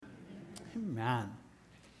Amen.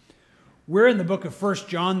 We're in the book of 1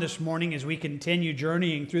 John this morning as we continue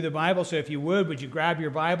journeying through the Bible. So if you would you grab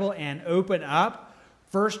your Bible and open up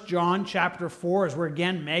 1 John chapter 4 as we're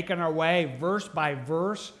again making our way verse by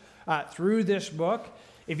verse through this book.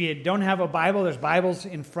 If you don't have a Bible, there's Bibles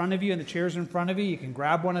in front of you and the chairs in front of you. You can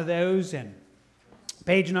grab one of those, and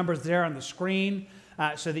page numbers there on the screen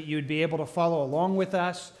so that you would be able to follow along with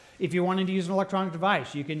us. If you're wanting to use an electronic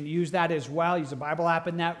device, you can use that as well. Use a Bible app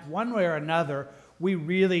in that. One way or another, we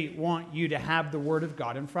really want you to have the Word of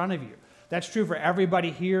God in front of you. That's true for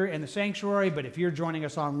everybody here in the sanctuary, but if you're joining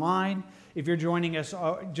us online, if you're joining us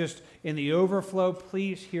just in the overflow,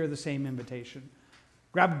 please hear the same invitation.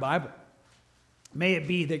 Grab a Bible. May it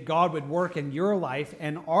be that God would work in your life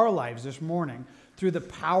and our lives this morning through the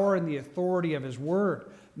power and the authority of His Word.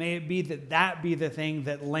 May it be that be the thing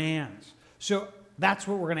that lands. So that's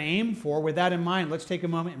what we're going to aim for. With that in mind, let's take a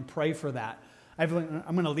moment and pray for that. I'm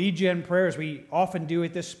going to lead you in prayer as we often do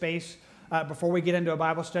at this space before we get into a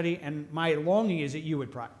Bible study, and my longing is that you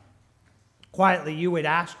would pray. Quietly, you would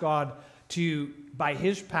ask God to, by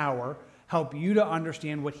His power, help you to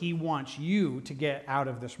understand what He wants you to get out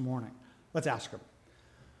of this morning. Let's ask Him.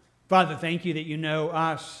 Father, thank you that you know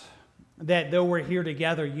us, that though we're here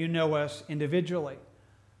together, you know us individually.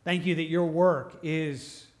 Thank you that your work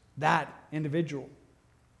is that individual,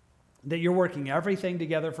 that you're working everything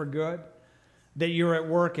together for good, that you're at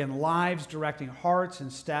work in lives, directing hearts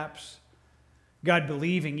and steps. God,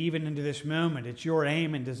 believing even into this moment, it's your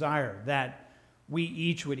aim and desire that we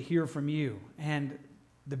each would hear from you. And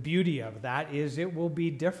the beauty of that is it will be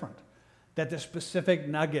different, that the specific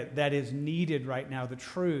nugget that is needed right now, the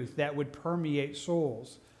truth that would permeate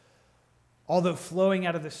souls, although flowing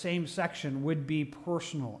out of the same section, would be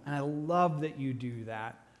personal. And I love that you do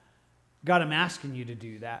that. God, I'm asking you to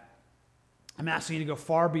do that. I'm asking you to go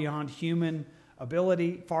far beyond human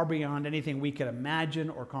ability, far beyond anything we could imagine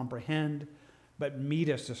or comprehend, but meet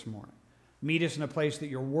us this morning. Meet us in a place that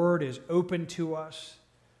your word is open to us.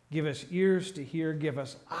 Give us ears to hear, give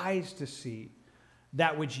us eyes to see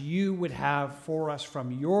that which you would have for us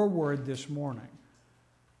from your word this morning.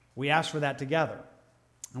 We ask for that together,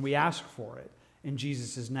 and we ask for it in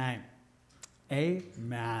Jesus' name.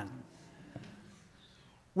 Amen.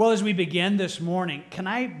 Well, as we begin this morning, can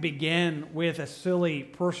I begin with a silly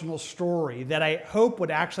personal story that I hope would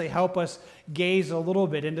actually help us gaze a little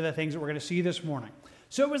bit into the things that we're going to see this morning?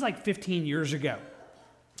 So it was like 15 years ago.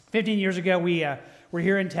 15 years ago, we were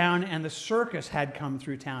here in town, and the circus had come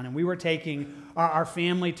through town, and we were taking our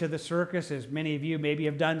family to the circus, as many of you maybe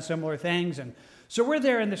have done similar things. And so we're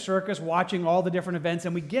there in the circus watching all the different events,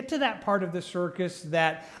 and we get to that part of the circus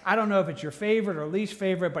that I don't know if it's your favorite or least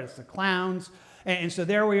favorite, but it's the clowns. And so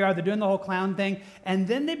there we are, they're doing the whole clown thing. And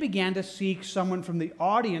then they began to seek someone from the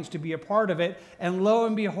audience to be a part of it. And lo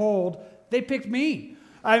and behold, they picked me.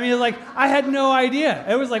 I mean, like, I had no idea.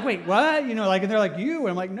 It was like, wait, what? You know, like, and they're like, you? And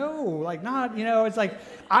I'm like, no, like, not, you know, it's like,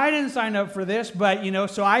 I didn't sign up for this, but, you know,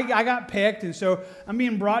 so I got picked. And so I'm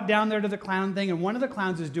being brought down there to the clown thing. And one of the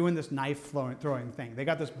clowns is doing this knife throwing thing. They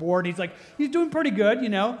got this board. He's doing pretty good, you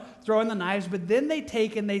know, throwing the knives. But then they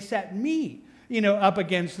take and they set me, you know, up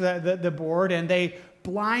against the board, and they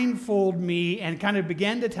blindfold me and kind of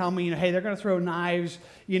began to tell me, you know, hey, they're going to throw knives,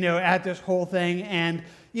 you know, at this whole thing. And,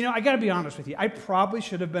 you know, I got to be honest with you. I probably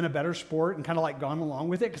should have been a better sport and kind of like gone along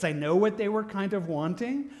with it, because I know what they were kind of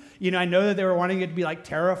wanting. You know, I know that they were wanting it to be like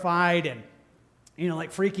terrified and, you know,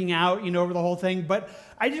 like freaking out, you know, over the whole thing. But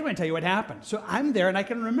I just want to tell you what happened. So I'm there, and I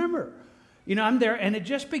can remember, you know, I'm there, and it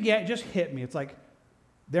just hit me. It's like,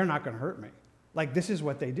 they're not going to hurt me. Like, this is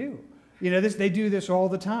what they do. You know, they do this all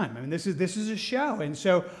the time. I mean, this is a show. And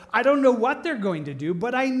so I don't know what they're going to do,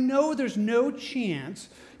 but I know there's no chance,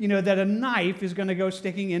 you know, that a knife is going to go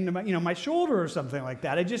sticking into my, you know, my shoulder or something like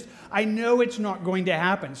that. I know it's not going to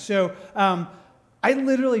happen. So I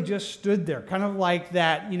literally just stood there, kind of like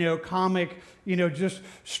that, you know, comic, you know, just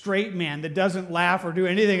straight man that doesn't laugh or do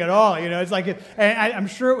anything at all. You know, it's like, and I'm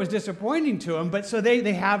sure it was disappointing to him, but so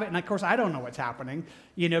they have it. And of course, I don't know what's happening,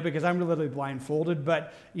 you know, because I'm literally blindfolded.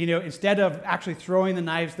 But, you know, instead of actually throwing the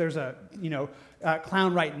knives, there's a, you know,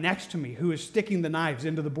 clown right next to me who is sticking the knives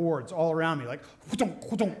into the boards all around me, like,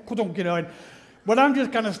 you know, but I'm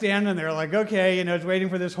just kind of standing there like, okay, you know, it's waiting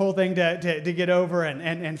for this whole thing to get over.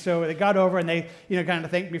 And so they got over, and they, you know, kind of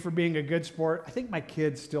thanked me for being a good sport. I think my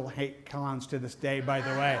kids still hate clowns to this day, by the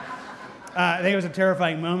way. I think it was a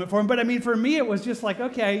terrifying moment for them. But I mean, for me, it was just like,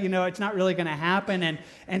 okay, you know, it's not really going to happen.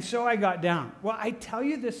 And so I got down. Well, I tell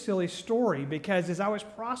you this silly story because as I was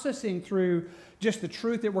processing through just the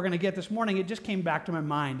truth that we're going to get this morning, it just came back to my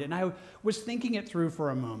mind. And I was thinking it through for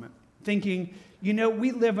a moment, thinking, you know,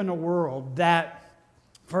 we live in a world that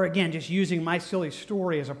for, again, just using my silly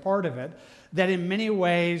story as a part of it, that in many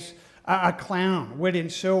ways a clown would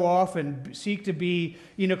and so often seek to be,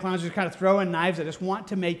 clowns just kind of throwing knives at us, want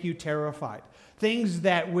to make you terrified. Things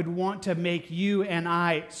that would want to make you and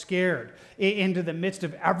I scared into the midst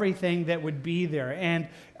of everything that would be there. And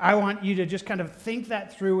I want you to just kind of think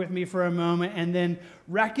that through with me for a moment and then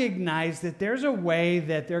recognize that there's a way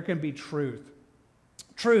that there can be truth.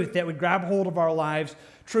 Truth that would grab hold of our lives,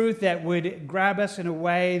 truth that would grab us in a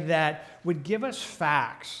way that would give us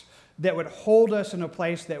facts, that would hold us in a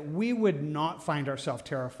place that we would not find ourselves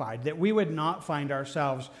terrified, that we would not find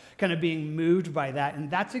ourselves kind of being moved by that. And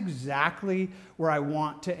that's exactly where I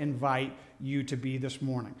want to invite you to be this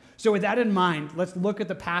morning. So with that in mind, let's look at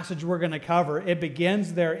the passage we're going to cover. It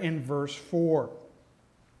begins there in verse 4.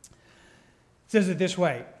 It says it this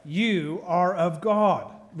way: "You are of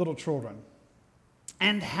God, little children,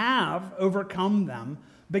 and have overcome them,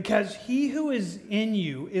 because he who is in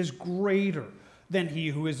you is greater than he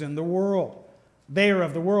who is in the world. They are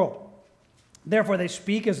of the world. Therefore they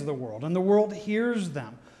speak as of the world, and the world hears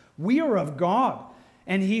them. We are of God,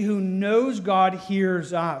 and he who knows God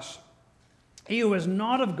hears us. He who is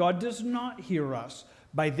not of God does not hear us.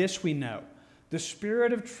 By this we know the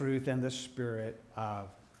spirit of truth and the spirit of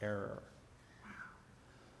error."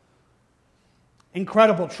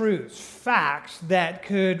 Incredible truths, facts that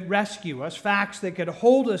could rescue us, facts that could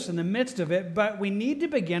hold us in the midst of it, but we need to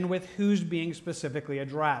begin with who's being specifically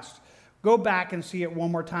addressed. Go back and see it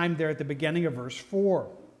one more time there at the beginning of verse 4.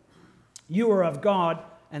 "You are of God,"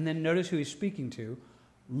 and then notice who he's speaking to: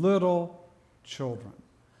 little children.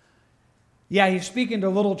 Yeah, he's speaking to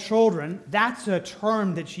little children. That's a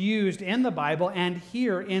term that's used in the Bible and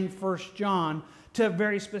here in 1 John to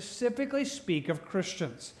very specifically speak of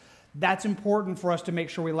Christians. That's important for us to make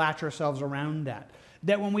sure we latch ourselves around that.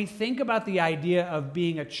 That when we think about the idea of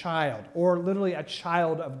being a child, or literally a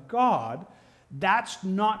child of God, that's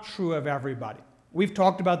not true of everybody. We've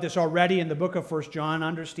talked about this already in the book of 1 John,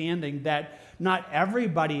 understanding that not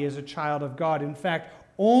everybody is a child of God. In fact,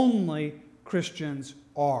 only Christians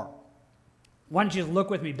are. Why don't you look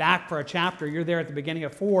with me back for a chapter? You're there at the beginning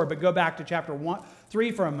of 4, but go back to chapter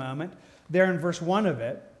 3 for a moment, there in verse 1 of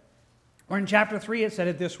it. Or in chapter 3, it said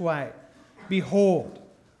it this way: "Behold,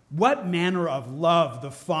 what manner of love the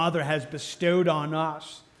Father has bestowed on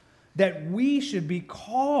us, that we should be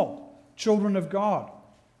called children of God.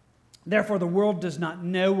 Therefore the world does not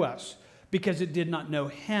know us, because it did not know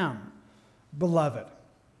him. Beloved,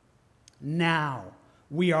 now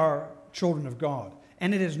we are children of God,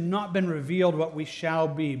 and it has not been revealed what we shall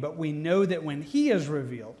be, but we know that when he is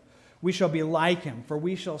revealed, we shall be like him, for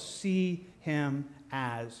we shall see him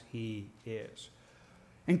as he is."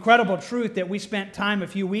 Incredible truth that we spent time a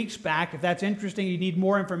few weeks back. If that's interesting, you need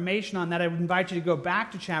more information on that, I would invite you to go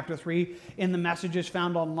back to chapter 3 in the messages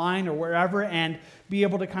found online or wherever and be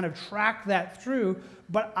able to kind of track that through.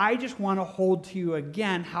 But I just want to hold to you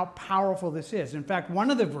again how powerful this is. In fact, one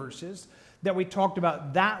of the verses that we talked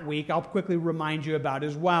about that week, I'll quickly remind you about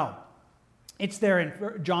as well. It's there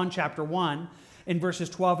in John chapter 1, in verses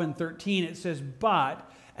 12 and 13. It says, "But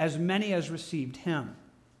as many as received him,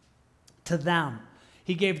 to them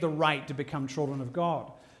he gave the right to become children of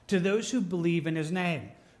God, to those who believe in his name,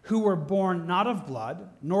 who were born not of blood,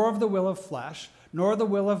 nor of the will of flesh, nor the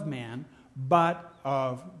will of man, but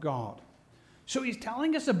of God." So he's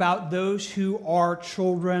telling us about those who are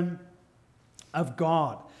children of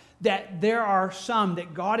God, that there are some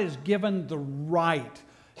that God has given the right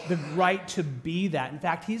to be that. In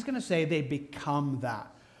fact, he's going to say they become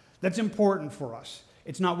that. That's important for us.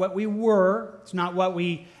 It's not what we were. It's not what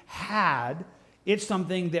we had. It's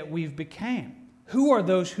something that we've became. Who are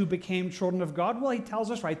those who became children of God? Well, he tells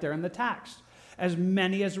us right there in the text. As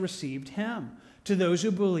many as received him, to those who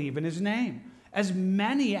believe in his name. As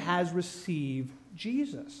many as received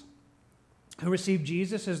Jesus. Who received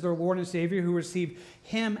Jesus as their Lord and Savior, who received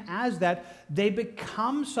him as that, they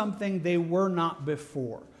become something they were not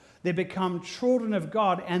before. They become children of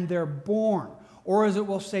God, and they're born. Or as it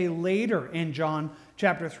will say later in John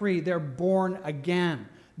chapter 3, they're born again.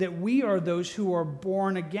 That we are those who are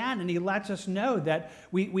born again. And he lets us know that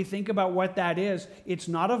we think about what that is. It's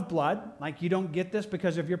not of blood. Like, you don't get this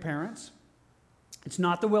because of your parents. It's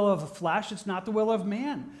not the will of the flesh. It's not the will of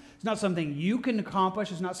man. It's not something you can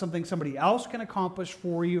accomplish. It's not something somebody else can accomplish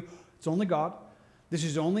for you. It's only God. This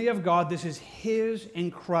is only of God. This is his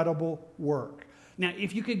incredible work. Now,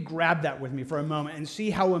 if you could grab that with me for a moment and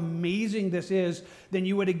see how amazing this is, then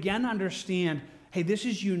you would again understand, hey, this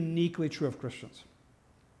is uniquely true of Christians.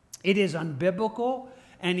 It is unbiblical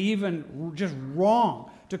and even just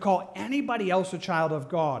wrong to call anybody else a child of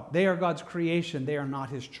God. They are God's creation. They are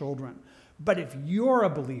not his children. But if you're a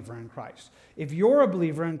believer in Christ,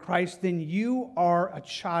 then you are a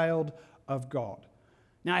child of God.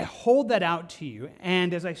 Now, I hold that out to you,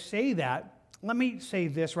 and as I say that, let me say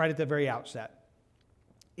this right at the very outset.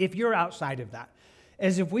 If you're outside of that,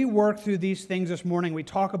 as if we work through these things this morning, we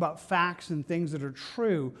talk about facts and things that are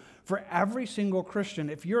true for every single Christian.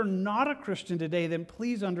 If you're not a Christian today, then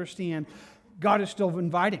please understand God is still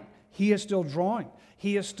inviting. He is still drawing.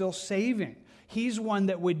 He is still saving. He's one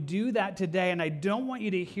that would do that today, and I don't want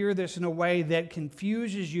you to hear this in a way that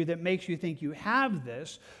confuses you, that makes you think you have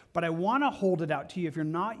this, but I want to hold it out to you, if you're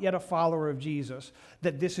not yet a follower of Jesus,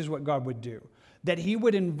 that this is what God would do, that He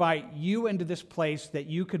would invite you into this place that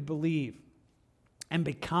you could believe and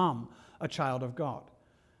become a child of God.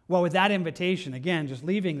 Well, with that invitation, again, just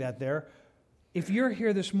leaving that there, if you're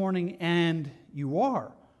here this morning and you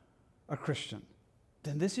are a Christian,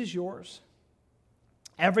 then this is yours.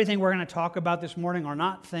 Everything we're going to talk about this morning are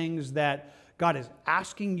not things that God is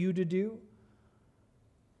asking you to do.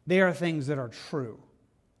 They are things that are true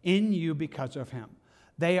in you because of Him.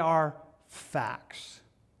 They are facts.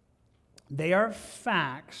 They are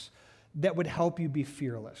facts that would help you be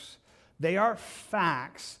fearless. They are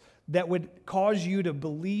facts that would cause you to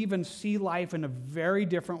believe and see life in a very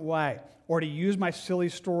different way. Or to use my silly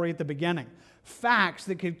story at the beginning, facts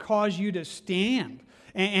that could cause you to stand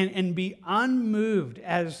and be unmoved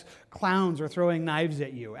as clowns are throwing knives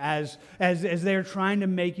at you, as they're trying to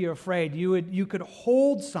make you afraid. You could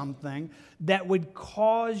hold something that would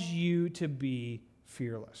cause you to be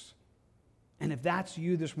fearless. And if that's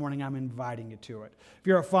you this morning, I'm inviting you to it. If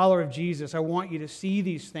you're a follower of Jesus, I want you to see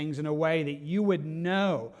these things in a way that you would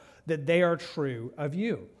know that they are true of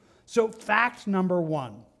you. So fact number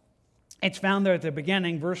one, it's found there at the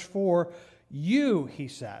beginning, verse 4, you, he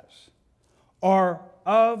says, are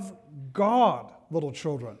of God, little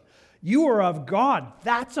children. You are of God.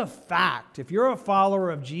 That's a fact. If you're a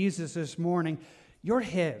follower of Jesus this morning, you're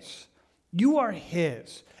His. You are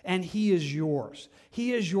His, and He is yours.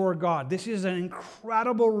 He is your God. This is an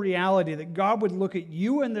incredible reality that God would look at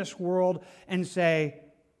you in this world and say,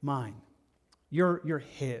 mine. You're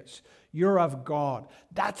His. You're of God.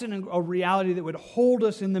 That's a reality that would hold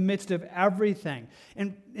us in the midst of everything.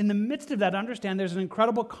 And in the midst of that, understand there's an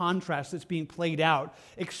incredible contrast that's being played out,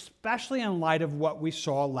 especially in light of what we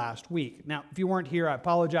saw last week. Now, if you weren't here, I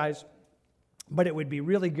apologize. But it would be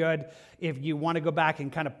really good if you want to go back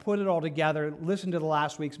and kind of put it all together, listen to the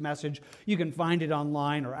last week's message. You can find it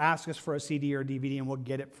online or ask us for a CD or DVD and we'll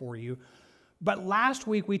get it for you. But last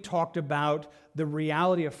week we talked about the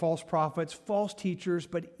reality of false prophets, false teachers,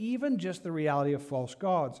 but even just the reality of false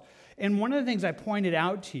gods. And one of the things I pointed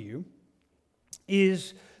out to you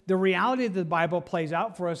is the reality that the Bible plays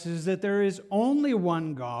out for us is that there is only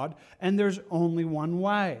one God and there's only one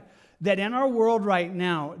way. That in our world right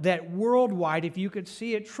now, that worldwide, if you could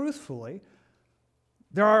see it truthfully,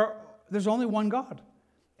 there's only one God.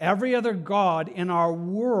 Every other god in our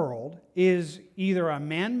world is either a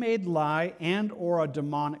man-made lie and or a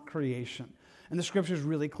demonic creation. And the Scripture is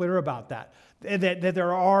really clear about that. That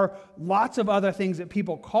there are lots of other things that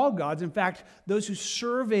people call gods. In fact, those who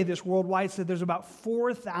survey this worldwide said there's about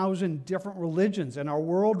 4,000 different religions in our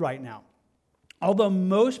world right now. Although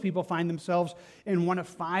most people find themselves in one of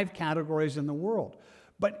 5 categories in the world.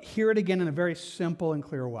 But hear it again in a very simple and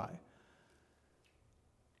clear way.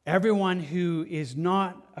 Everyone who is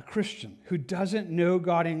not a Christian, who doesn't know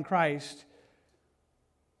God in Christ,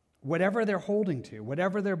 whatever they're holding to,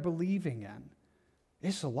 whatever they're believing in,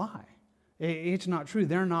 it's a lie. It's not true.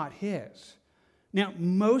 They're not His. Now,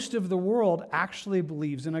 most of the world actually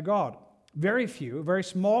believes in a God. Very few, a very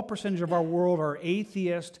small percentage of our world are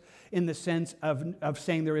atheist in the sense of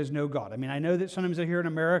saying there is no God. I mean, I know that sometimes here in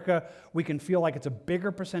America, we can feel like it's a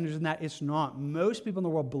bigger percentage than that. It's not. Most people in the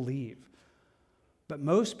world believe. But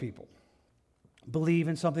most people believe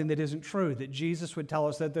in something that isn't true, that Jesus would tell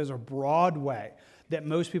us that there's a broad way that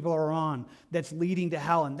most people are on that's leading to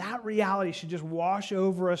hell. And that reality should just wash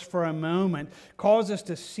over us for a moment, cause us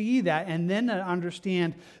to see that, and then to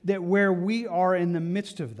understand that where we are in the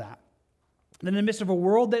midst of that. In the midst of a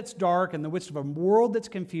world that's dark, in the midst of a world that's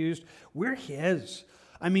confused, we're His.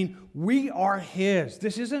 I mean, we are His.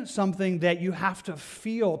 This isn't something that you have to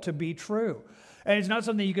feel to be true. And it's not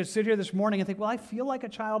something you could sit here this morning and think, well, I feel like a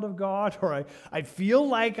child of God, or I feel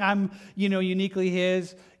like I'm, uniquely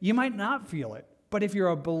His. You might not feel it. But if you're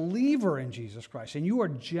a believer in Jesus Christ and you are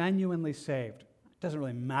genuinely saved, it doesn't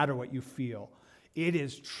really matter what you feel. It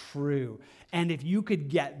is true. And if you could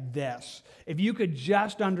get this, if you could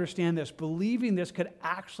just understand this, believing this could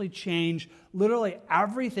actually change literally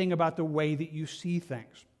everything about the way that you see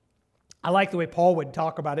things. I like the way Paul would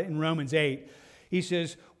talk about it in Romans 8. He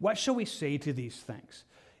says, what shall we say to these things?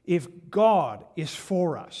 If God is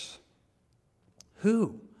for us,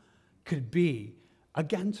 who could be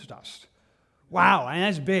against us? Wow, and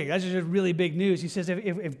that's big. That's just really big news. He says,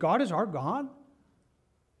 if God is our God,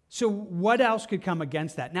 so what else could come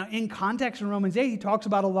against that? Now, in context in Romans 8, he talks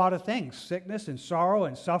about a lot of things, sickness and sorrow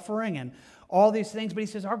and suffering and all these things, but he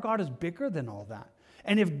says our God is bigger than all that.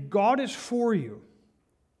 And if God is for you,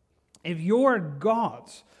 if you're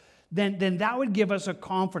God's, then that would give us a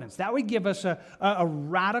confidence. That would give us a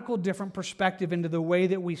radical different perspective into the way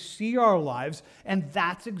that we see our lives, and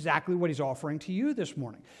that's exactly what he's offering to you this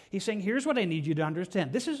morning. He's saying, here's what I need you to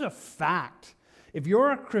understand. This is a fact. If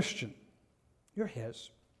you're a Christian, you're his.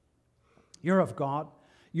 You're of God.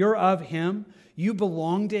 You're of him. You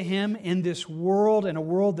belong to him in this world, in a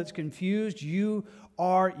world that's confused. You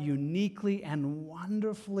are uniquely and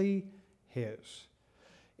wonderfully his.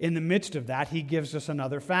 In the midst of that, he gives us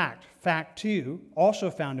another fact. Fact 2, also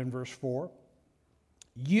found in verse 4.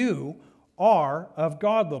 You are of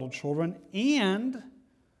God, little children, and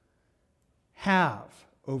have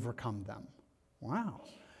overcome them. Wow.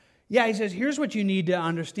 Yeah, he says, here's what you need to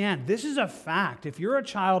understand. This is a fact. If you're a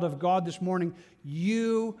child of God this morning,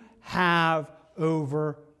 you have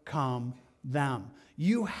overcome them.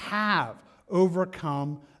 You have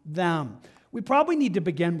overcome them. We probably need to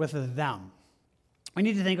begin with a them. We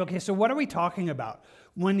need to think, okay, so what are we talking about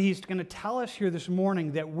when he's going to tell us here this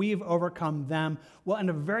morning that we've overcome them? Well, in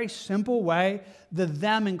a very simple way, the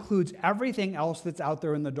them includes everything else that's out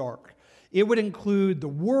there in the dark. It would include the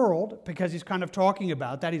world, because he's kind of talking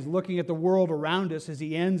about that. He's looking at the world around us as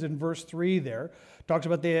he ends in verse 3 there. Talks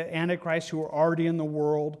about the Antichrist who are already in the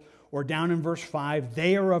world. Or down in verse 5,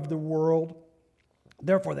 they are of the world.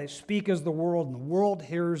 Therefore, they speak as the world, and the world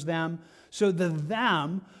hears them. So the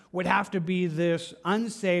them would have to be this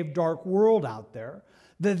unsaved, dark world out there.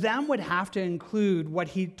 The them would have to include what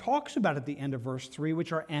he talks about at the end of verse 3,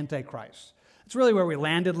 which are antichrists. It's really where we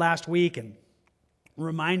landed last week and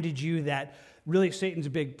reminded you that really Satan's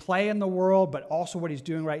big play in the world, but also what he's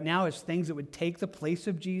doing right now is things that would take the place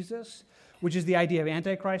of Jesus, which is the idea of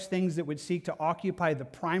Antichrist, things that would seek to occupy the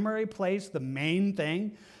primary place, the main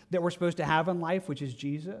thing that we're supposed to have in life, which is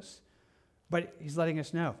Jesus. But he's letting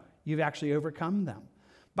us know, you've actually overcome them.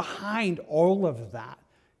 Behind all of that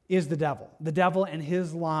is the devil and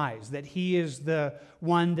his lies, that he is the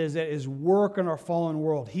one that is work in our fallen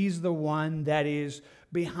world. He's the one that is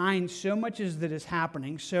behind so much that is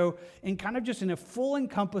happening. So in kind of just in a full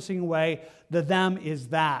encompassing way, the them is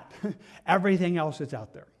that. Everything else that's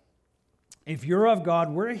out there. If you're of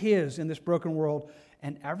God, we're his in this broken world,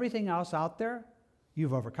 and everything else out there,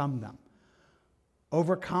 you've overcome them.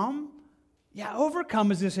 Overcome? Yeah,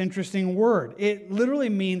 overcome is this interesting word. It literally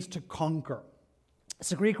means to conquer. It's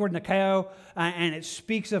the Greek word nikao, and it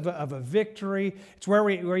speaks of a victory. It's where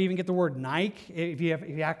we even get the word Nike. If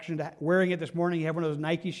you actually wearing it this morning, you have one of those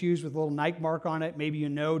Nike shoes with a little Nike mark on it. Maybe you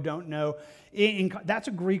know, don't know. That's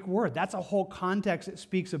a Greek word. That's a whole context that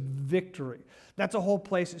speaks of victory. That's a whole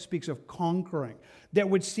place that speaks of conquering, that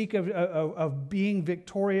would seek of being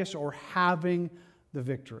victorious or having the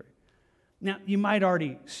victory. Now, you might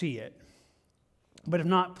already see it, but if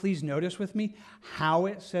not, please notice with me how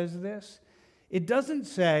it says this. It doesn't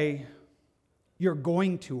say you're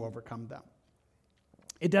going to overcome them.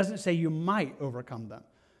 It doesn't say you might overcome them.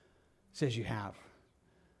 It says you have.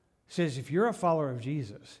 It says if you're a follower of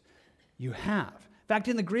Jesus, you have. In fact,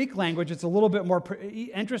 in the Greek language, it's a little bit more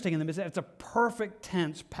interesting. It's a perfect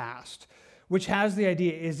tense past, which has the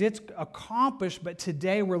idea is it's accomplished, but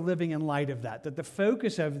today we're living in light of that. That the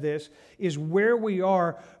focus of this is where we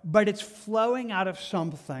are, but it's flowing out of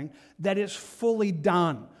something that is fully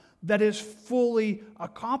done, that is fully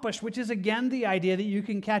accomplished, which is, again, the idea that you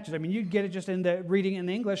can catch it. I mean, you get it just in the reading in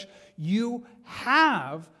the English. You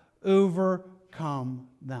have overcome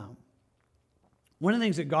them. One of the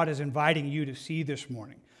things that God is inviting you to see this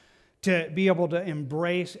morning, to be able to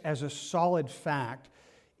embrace as a solid fact,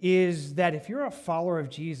 is that if you're a follower of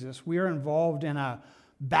Jesus, we are involved in a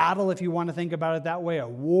battle, if you want to think about it that way, a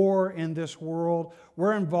war in this world.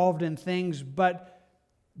 We're involved in things, but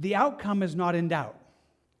the outcome is not in doubt.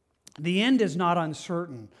 The end is not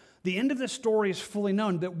uncertain. The end of the story is fully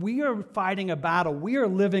known, that we are fighting a battle. We are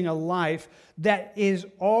living a life that is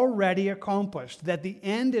already accomplished, that the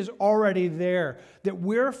end is already there, that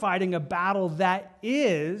we're fighting a battle that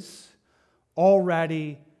is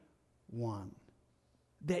already won.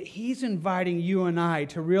 That he's inviting you and I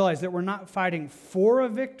to realize that we're not fighting for a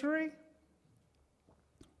victory,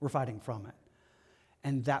 we're fighting from it.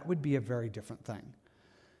 And that would be a very different thing.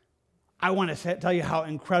 I want to tell you how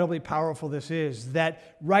incredibly powerful this is,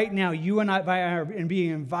 that right now you and I are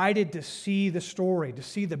being invited to see the story, to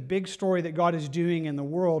see the big story that God is doing in the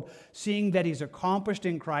world, seeing that he's accomplished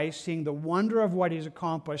in Christ, seeing the wonder of what he's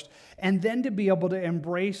accomplished, and then to be able to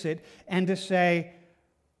embrace it and to say,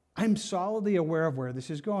 I'm solidly aware of where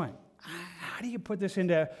this is going. How do you put this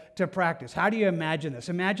into practice? How do you imagine this?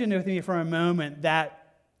 Imagine with me for a moment that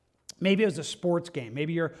maybe it was a sports game.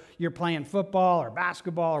 Maybe you're playing football or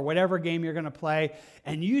basketball or whatever game you're going to play,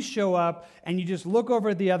 and you show up and you just look over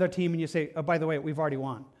at the other team and you say, "Oh, by the way, we've already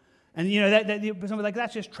won." And somebody like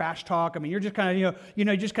that's just trash talk. I mean, you're just kind of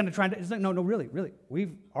just kind of trying to. It's like no, really,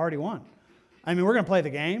 we've already won. I mean, we're going to play the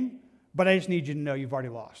game, but I just need you to know you've already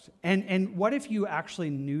lost. And what if you actually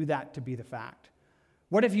knew that to be the fact?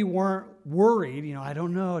 What if you weren't worried? I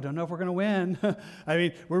don't know if we're going to win. I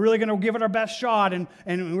mean, we're really going to give it our best shot, and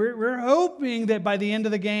we're hoping that by the end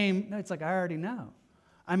of the game, no, it's like, I already know.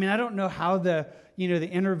 I mean, I don't know how the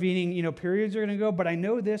intervening, periods are going to go, but I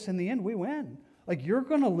know this, in the end, we win. Like, you're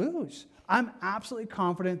going to lose. I'm absolutely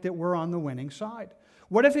confident that we're on the winning side.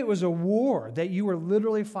 What if it was a war that you were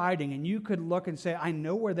literally fighting, and you could look and say, I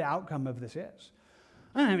know where the outcome of this is.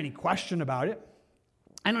 I don't have any question about it.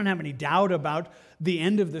 I don't have any doubt about the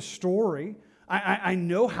end of the story. I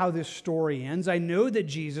know how this story ends. I know that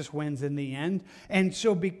Jesus wins in the end. And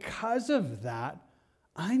so because of that,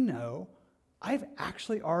 I know I've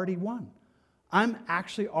actually already won. I'm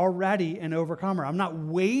actually already an overcomer. I'm not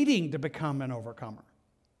waiting to become an overcomer.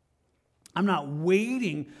 I'm not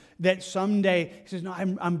waiting that someday, he says, no,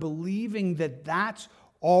 I'm believing that that's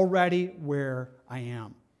already where I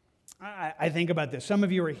am. I think about this. Some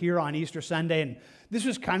of you are here on Easter Sunday, and this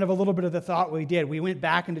was kind of a little bit of the thought we did. We went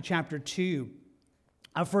back into chapter 2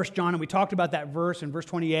 of 1 John, and we talked about that verse in verse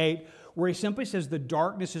 28, where he simply says, the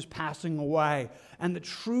darkness is passing away, and the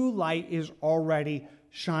true light is already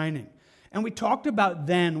shining. And we talked about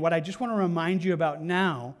then, what I just want to remind you about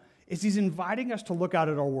now, is he's inviting us to look out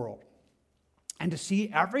at our world and to see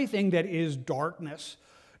everything that is darkness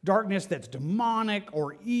that's demonic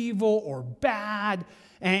or evil or bad,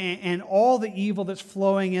 and all the evil that's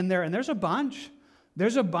flowing in there. And there's a bunch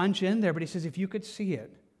in there, but he says if you could see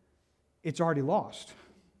it, it's already lost.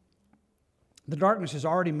 The darkness is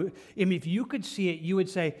already moved. I mean, if you could see it, you would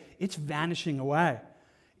say it's vanishing away.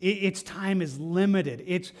 Its time is limited.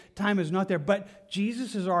 Its time is not there. But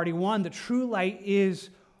Jesus has already won. The true light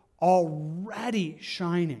is already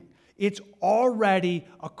shining. It's already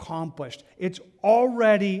accomplished. It's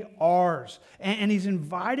already ours. And he's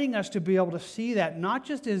inviting us to be able to see that not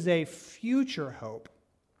just as a future hope,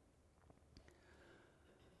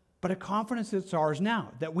 but a confidence that's ours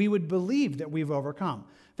now, that we would believe that we've overcome.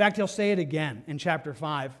 In fact, he'll say it again in chapter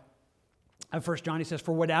 5 of 1 John. He says,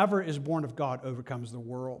 for whatever is born of God overcomes the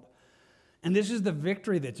world. And this is the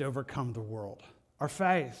victory that's overcome the world, our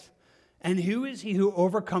faith. And who is he who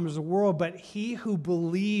overcomes the world but he who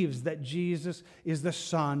believes that Jesus is the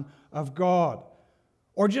Son of God?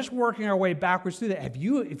 Or just working our way backwards through that,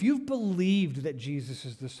 if you've believed that Jesus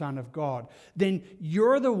is the Son of God, then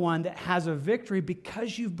you're the one that has a victory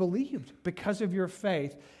because you've believed, because of your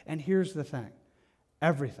faith. And here's the thing,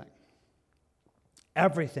 everything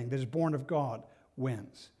that is born of God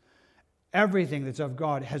wins. Everything that's of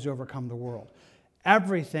God has overcome the world.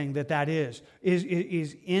 Everything that is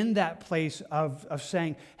in that place of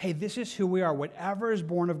saying, hey, this is who we are. Whatever is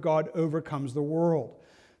born of God overcomes the world.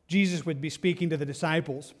 Jesus would be speaking to the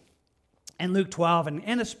disciples in Luke 12 and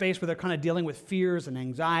in a space where they're kind of dealing with fears and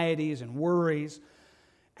anxieties and worries.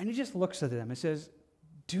 And he just looks at them and says,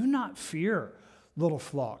 do not fear, little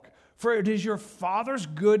flock, for it is your Father's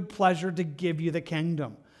good pleasure to give you the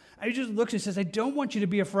kingdom. And he just looks and says, I don't want you to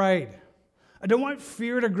be afraid. I don't want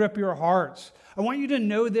fear to grip your hearts. I want you to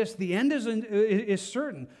know this. The end is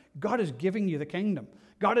certain. God is giving you the kingdom.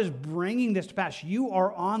 God is bringing this to pass. You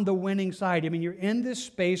are on the winning side. I mean, you're in this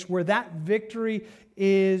space where that victory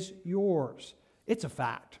is yours. It's a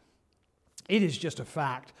fact. It is just a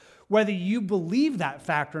fact. Whether you believe that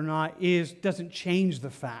fact or not doesn't change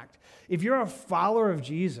the fact. If you're a follower of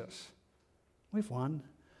Jesus, we've won.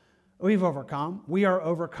 We've overcome. We are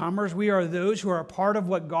overcomers. We are those who are a part of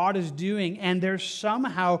what God is doing, and there's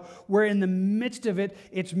somehow, we're in the midst of it,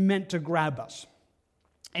 it's meant to grab us.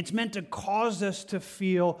 It's meant to cause us to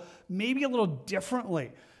feel maybe a little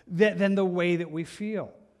differently than the way that we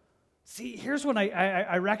feel. See, here's what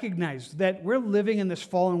I recognize, that we're living in this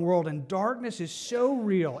fallen world, and darkness is so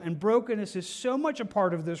real, and brokenness is so much a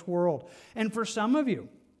part of this world. And for some of you,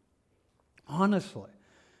 honestly,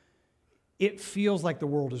 it feels like the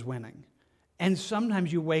world is winning. And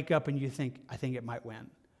sometimes you wake up and you think, I think it might win.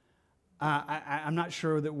 I'm not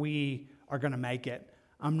sure that we are going to make it.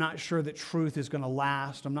 I'm not sure that truth is going to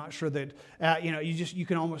last. I'm not sure that, you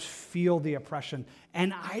can almost feel the oppression.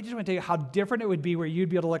 And I just want to tell you how different it would be where you'd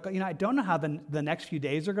be able to I don't know how the next few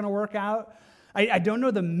days are going to work out. I don't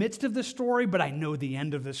know the midst of the story, but I know the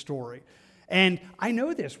end of the story. And I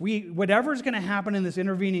know this. Whatever's going to happen in this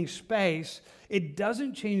intervening space, it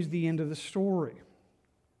doesn't change the end of the story.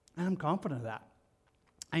 And I'm confident of that.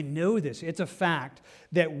 I know this. It's a fact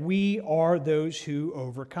that we are those who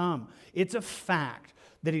overcome. It's a fact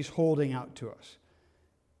that he's holding out to us.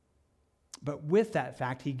 But with that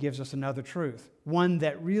fact, he gives us another truth, one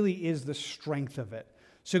that really is the strength of it.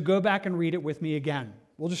 So go back and read it with me again.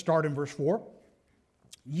 We'll just start in verse 4.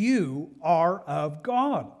 You are of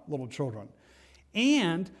God, little children,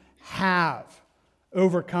 and have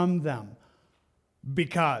overcome them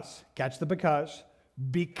because, catch the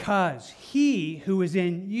because he who is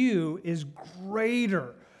in you is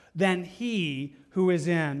greater than he who is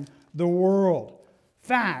in the world.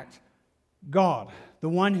 Fact, God, the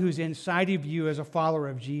one who's inside of you as a follower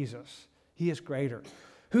of Jesus, he is greater.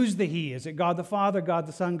 Who's the he? Is it God the Father, God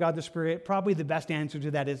the Son, God the Spirit? Probably the best answer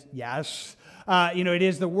to that is yes. It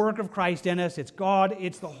is the work of Christ in us. It's God.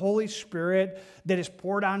 It's the Holy Spirit that is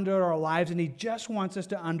poured out into our lives, and he just wants us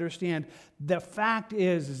to understand the fact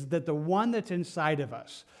is that the one that's inside of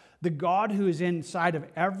us, the God who is inside of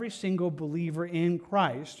every single believer in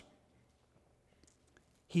Christ,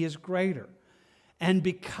 he is greater. And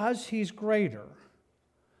because he's greater,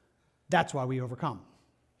 that's why we overcome.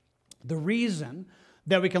 The reason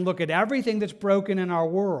that we can look at everything that's broken in our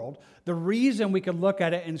world, the reason we can look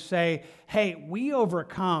at it and say, hey, we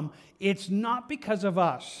overcome, it's not because of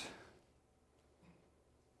us.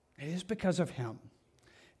 It is because of him.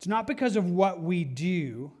 It's not because of what we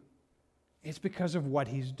do. It's because of what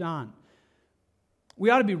he's done. We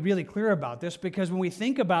ought to be really clear about this because when we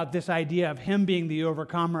think about this idea of him being the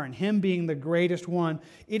overcomer and him being the greatest one,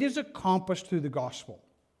 it is accomplished through the gospel.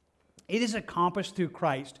 It is accomplished through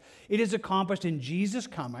Christ. It is accomplished in Jesus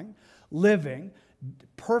coming, living,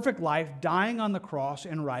 perfect life, dying on the cross,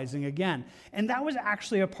 and rising again. And that was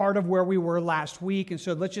actually a part of where we were last week. And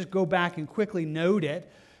so let's just go back and quickly note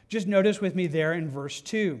it. Just notice with me there in verse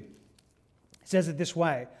 2. It says it this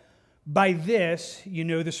way. By this you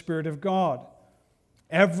know the Spirit of God.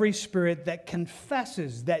 Every spirit that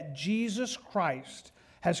confesses that Jesus Christ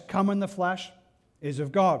has come in the flesh is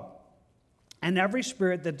of God. And every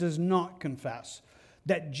spirit that does not confess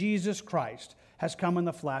that Jesus Christ has come in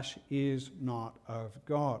the flesh is not of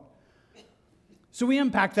God. So we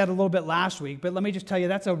unpacked that a little bit last week, but let me just tell you,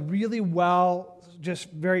 that's a really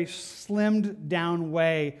just very slimmed down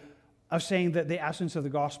way of saying that the essence of the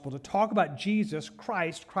gospel, to talk about Jesus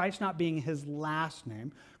Christ, Christ not being his last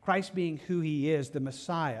name, Christ being who he is, the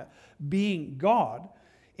Messiah, being God.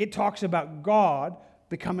 It talks about God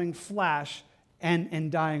becoming flesh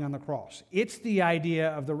and dying on the cross. It's the idea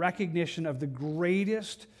of the recognition of the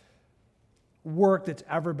greatest work that's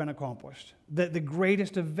ever been accomplished, the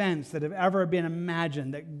greatest events that have ever been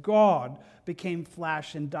imagined, that God became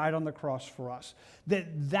flesh and died on the cross for us.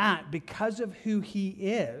 That because of who he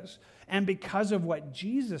is and because of what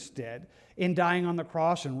Jesus did in dying on the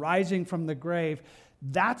cross and rising from the grave,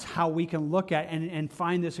 that's how we can look at and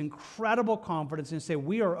find this incredible confidence and say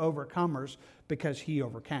we are overcomers because he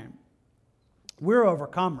overcame. We're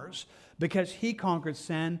overcomers because he conquered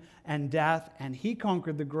sin and death, and he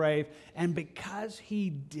conquered the grave. And because he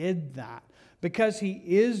did that, because he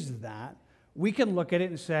is that, we can look at it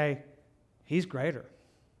and say, he's greater.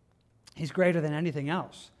 He's greater than anything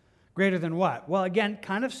else. Greater than what? Well, again,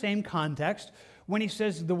 kind of same context. When he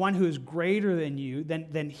says the one who is greater than you,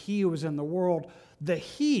 than he who was in the world, the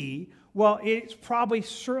he, well, it's probably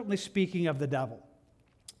certainly speaking of the devil.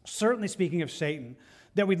 Certainly speaking of Satan.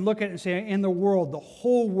 That we'd look at it and say, in the world, the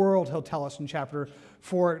whole world, he'll tell us in chapter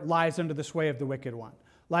 4, lies under the sway of the wicked one,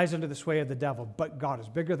 lies under the sway of the devil, but God is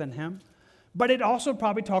bigger than him. But it also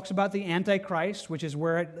probably talks about the Antichrist, which is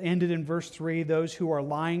where it ended in verse 3, those who are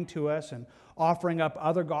lying to us and offering up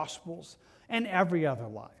other gospels and every other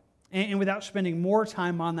lie. And without spending more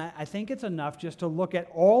time on that, I think it's enough just to look at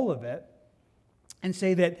all of it and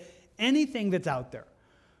say that anything that's out there,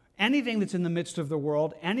 anything that's in the midst of the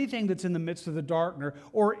world, anything that's in the midst of the darkness,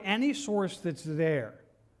 or any source that's there,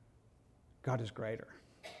 God is greater.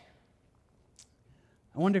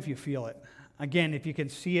 I wonder if you feel it. Again, if you can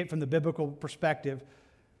see it from the biblical perspective,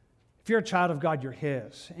 if you're a child of God, you're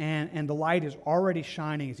his. And the light is already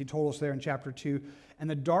shining, as he told us there in chapter 2, and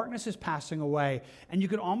the darkness is passing away. And you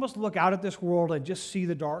could almost look out at this world and just see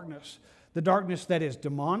the darkness that is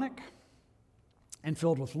demonic and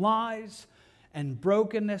filled with lies, and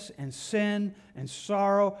brokenness and sin and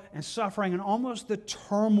sorrow and suffering and almost the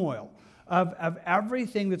turmoil of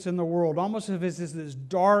everything that's in the world, almost as if it's this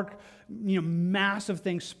dark, massive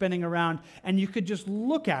thing spinning around, and you could just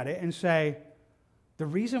look at it and say, the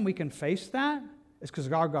reason we can face that is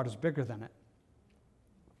because our God is bigger than it.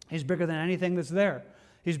 He's bigger than anything that's there.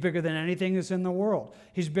 He's bigger than anything that's in the world.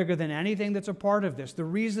 He's bigger than anything that's a part of this. The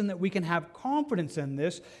reason that we can have confidence in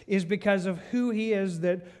this is because of who He is,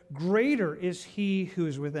 that greater is He who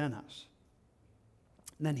is within us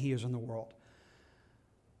than he is in the world.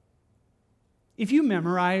 If you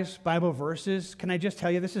memorize Bible verses, can I just tell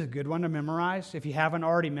you this is a good one to memorize? If you haven't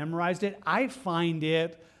already memorized it, I find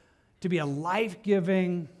it to be a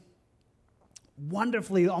life-giving,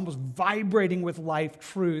 wonderfully, almost vibrating with life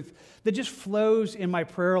truth that just flows in my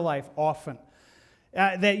prayer life often.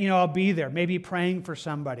 I'll be there, maybe praying for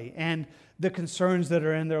somebody and the concerns that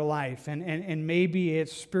are in their life. And maybe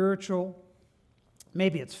it's spiritual,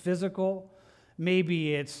 maybe it's physical,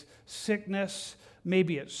 maybe it's sickness,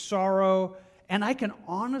 maybe it's sorrow. And I can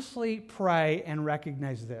honestly pray and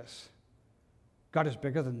recognize this. God is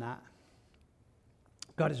bigger than that.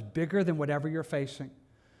 God is bigger than whatever you're facing.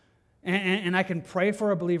 And I can pray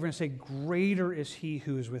for a believer and say, greater is He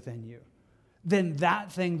who is within you than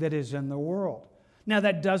that thing that is in the world. Now,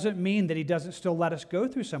 that doesn't mean that He doesn't still let us go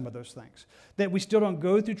through some of those things, that we still don't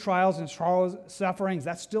go through trials and sorrows, sufferings.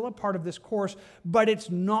 That's still a part of this course, but it's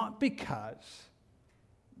not because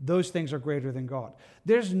those things are greater than God.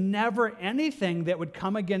 There's never anything that would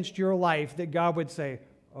come against your life that God would say,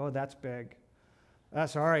 oh, that's big.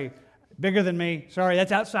 Sorry, bigger than me. Sorry,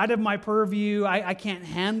 that's outside of my purview. I can't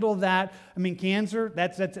handle that. I mean, cancer,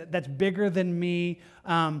 that's bigger than me.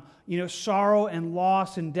 Sorrow and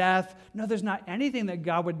loss and death. No, there's not anything that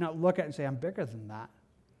God would not look at and say, I'm bigger than that.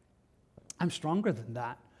 I'm stronger than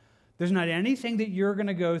that. There's not anything that you're going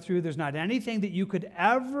to go through. There's not anything that you could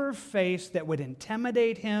ever face that would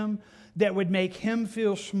intimidate Him, that would make Him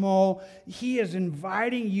feel small. He is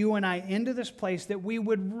inviting you and I into this place that we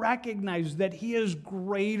would recognize that He is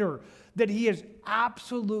greater, that He is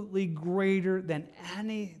absolutely greater than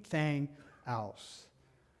anything else.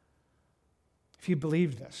 If you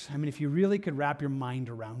believe this, if you really could wrap your mind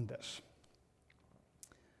around this,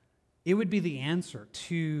 it would be the answer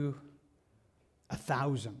to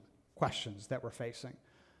 1,000 questions that we're facing,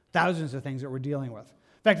 thousands of things that we're dealing with.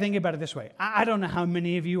 In fact, think about it this way. I don't know how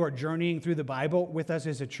many of you are journeying through the Bible with us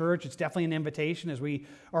as a church. It's definitely an invitation as we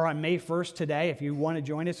are on May 1st today. If you want to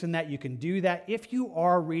join us in that, you can do that. If you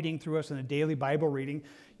are reading through us in a daily Bible reading,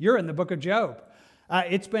 you're in the book of Job.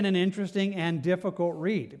 It's been an interesting and difficult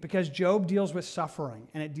read because Job deals with suffering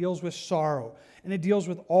and it deals with sorrow and it deals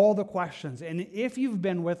with all the questions. And if you've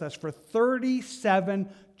been with us for 37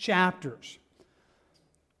 chapters,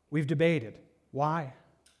 we've debated why.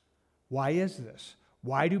 Why is this?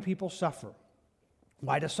 Why do people suffer?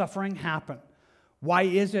 Why does suffering happen? Why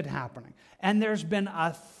is it happening? And there's been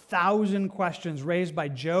 1,000 questions raised by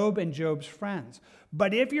Job and Job's friends.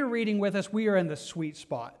 But if you're reading with us, we are in the sweet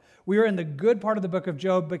spot. We are in the good part of the book of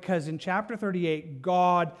Job because in chapter 38,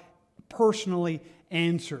 God personally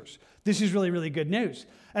answers. This is really, really good news.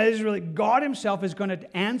 God Himself is going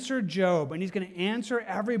to answer Job, and He's going to answer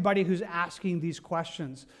everybody who's asking these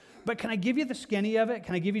questions. But can I give you the skinny of it?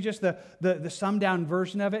 Can I give you just the summed down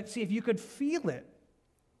version of it? See, if you could feel it,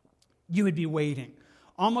 you would be waiting,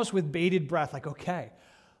 almost with bated breath, like, okay,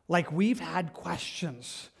 like we've had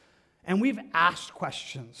questions, and we've asked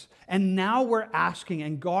questions, and now we're asking,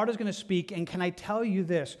 and God is going to speak, and can I tell you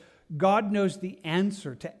this? God knows the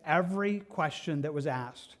answer to every question that was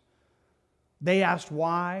asked. They asked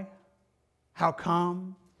why, how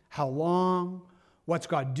come, how long, what's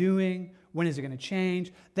God doing, when is it going to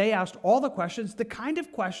change? They asked all the questions, the kind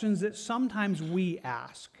of questions that sometimes we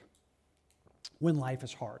ask when life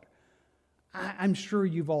is hard. I'm sure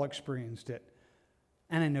you've all experienced it,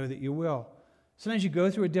 and I know that you will. Sometimes you go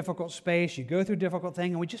through a difficult space, you go through a difficult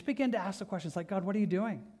thing, and we just begin to ask the questions like, God, what are you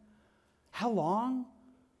doing? How long?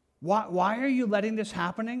 Why are you letting this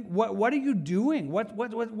happening? What are you doing?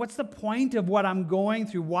 What's the point of what I'm going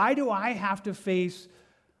through? Why do I have to face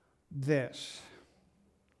this?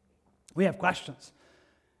 We have questions.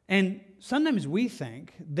 And sometimes we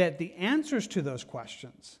think that the answers to those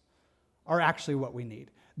questions are actually what we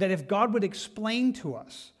need. That if God would explain to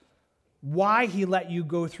us why He let you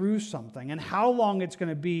go through something and how long it's going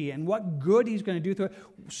to be and what good He's going to do through it,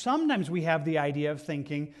 sometimes we have the idea of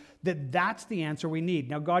thinking that that's the answer we need.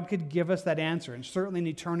 Now, God could give us that answer, and certainly in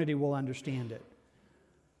eternity we'll understand it.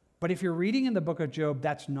 But if you're reading in the book of Job,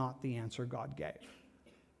 that's not the answer God gave.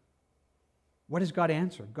 What does God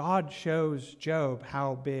answer? God shows Job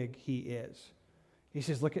how big He is. He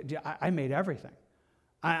says, look, I made everything.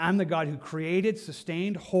 I'm the God who created,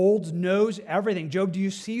 sustained, holds, knows everything. Job, do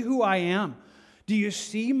you see who I am? Do you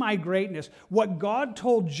see my greatness? What God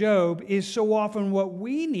told Job is so often what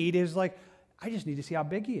we need is like, I just need to see how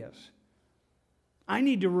big he is. I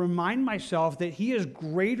need to remind myself that he is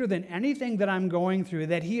greater than anything that I'm going through,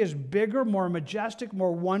 that he is bigger, more majestic,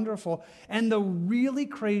 more wonderful. And the really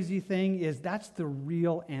crazy thing is that's the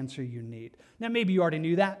real answer you need. Now, maybe you already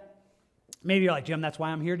knew that. Maybe you're like, Jim, that's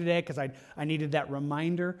why I'm here today, because I needed that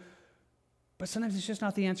reminder. But sometimes it's just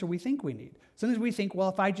not the answer we think we need. Sometimes we think, well,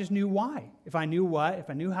 if I just knew why, if I knew what, if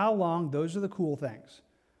I knew how long, those are the cool things.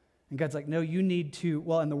 And God's like, no, you need to,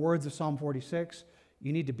 well, in the words of Psalm 46,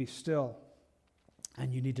 you need to be still.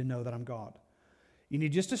 And you need to know that I'm God. You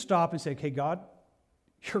need just to stop and say, okay, God,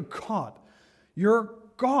 you're God. You're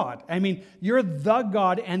God. I mean, you're the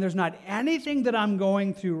God, and there's not anything that I'm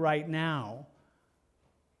going through right now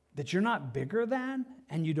that you're not bigger than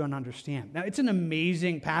and you don't understand. Now, it's an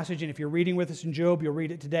amazing passage, and if you're reading with us in Job, you'll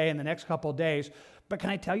read it today in the next couple of days. But can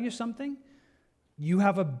I tell you something? You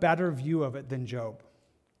have a better view of it than Job.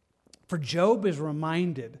 For Job is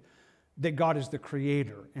reminded that God is the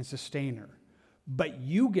creator and sustainer. But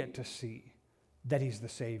you get to see that he's the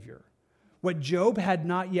Savior. What Job had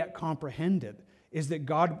not yet comprehended is that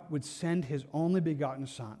God would send his only begotten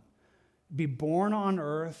Son, be born on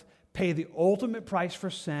earth, pay the ultimate price for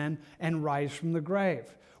sin, and rise from the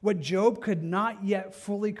grave. What Job could not yet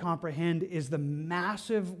fully comprehend is the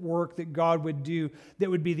massive work that God would do that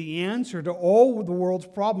would be the answer to all the world's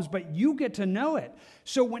problems, but you get to know it.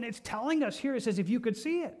 So when it's telling us here, it says, if you could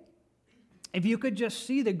see it, if you could just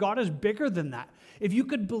see that God is bigger than that, if you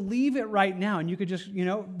could believe it right now and you could just, be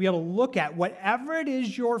able to look at whatever it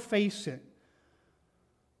is you're facing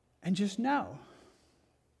and just know,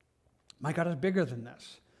 my God is bigger than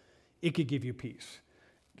this, it could give you peace.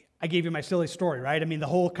 I gave you my silly story, right? I mean, the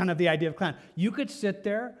whole kind of the idea of clown. You could sit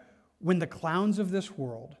there when the clowns of this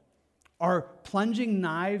world are plunging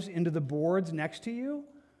knives into the boards next to you,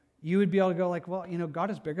 you would be able to go like, well,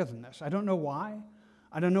 God is bigger than this. I don't know why.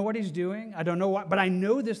 I don't know what he's doing. I don't know why, but I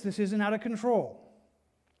know this isn't out of control.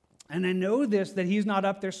 And I know that he's not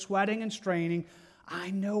up there sweating and straining.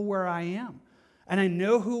 I know where I am. And I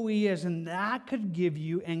know who he is, and that could give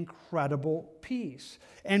you incredible peace.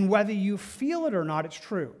 And whether you feel it or not, it's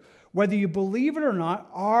true. Whether you believe it or not,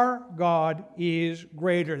 our God is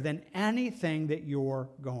greater than anything that you're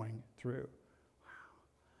going through.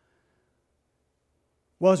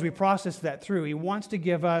 Well, as we process that through, he wants to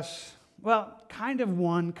give us, kind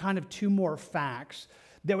of two more facts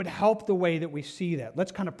that would help the way that we see that.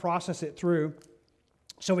 Let's kind of process it through.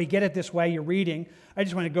 So we get it this way. You're reading. I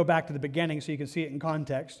just want to go back to the beginning so you can see it in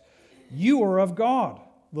context. You are of God,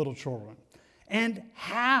 little children, and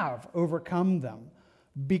have overcome them,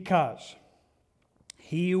 because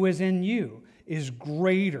he who is in you is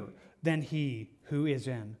greater than he who is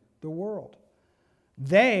in the world.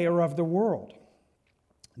 They are of the world.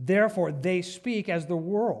 Therefore, they speak as the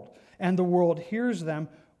world, and the world hears them.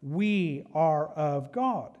 We are of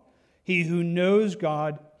God. He who knows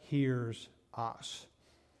God hears us.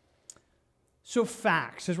 So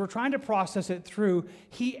facts, as we're trying to process it through,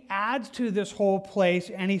 he adds to this whole place,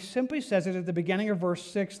 and he simply says it at the beginning of verse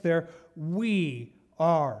 6 there, we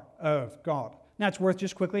are of God. Now, it's worth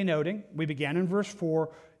just quickly noting, we began in verse 4,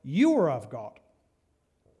 you are of God.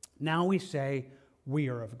 Now we say, we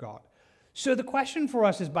are of God. So the question for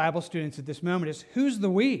us as Bible students at this moment is, who's the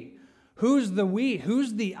we? Who's the we?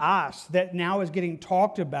 Who's the us that now is getting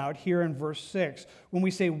talked about here in verse 6 when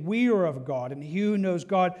we say we are of God and he who knows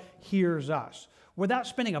God hears us? Without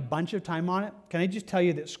spending a bunch of time on it, can I just tell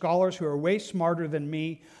you that scholars who are way smarter than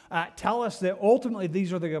me tell us that ultimately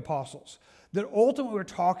these are the apostles. That ultimately we're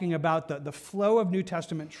talking about the flow of New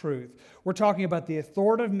Testament truth. We're talking about the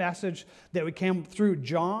authoritative message that came through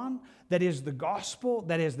John, that is the gospel,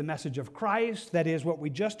 that is the message of Christ, that is what we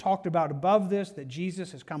just talked about above this, that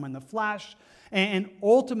Jesus has come in the flesh. And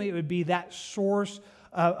ultimately it would be that source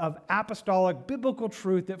of apostolic biblical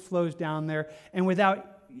truth that flows down there. And without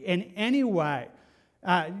in any way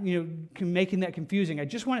making that confusing, I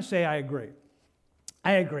just want to say I agree.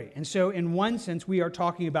 I agree. And so in one sense, we are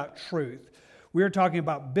talking about truth. We are talking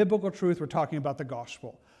about biblical truth. We're talking about the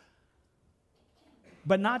gospel.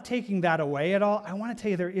 But not taking that away at all, I want to tell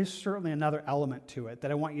you there is certainly another element to it that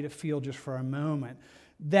I want you to feel just for a moment.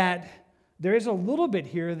 That there is a little bit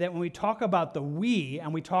here that when we talk about the we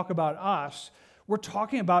and we talk about us, we're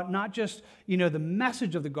talking about not just, the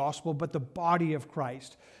message of the gospel, but the body of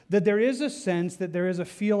Christ. That there is a sense that there is a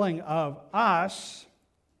feeling of us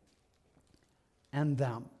and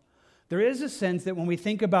them. there is a sense that when we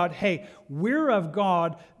think about, hey, we're of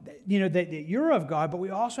God, that you're of God, but we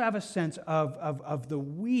also have a sense of the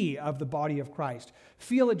we of the body of Christ.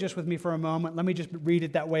 Feel it just with me for a moment. Let me just read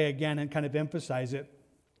it that way again and kind of emphasize it,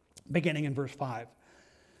 beginning in verse 5.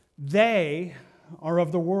 They are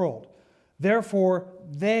of the world. Therefore,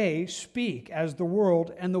 they speak as the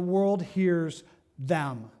world, and the world hears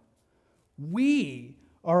them. We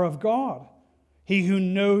are of God. He who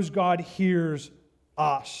knows God hears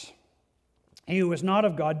us. He who is not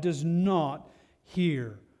of God does not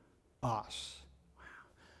hear us.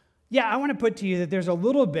 Yeah, I want to put to you that there's a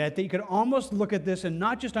little bit that you could almost look at this and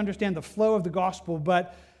not just understand the flow of the gospel,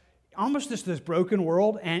 but almost just this broken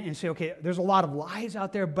world and say, okay, there's a lot of lies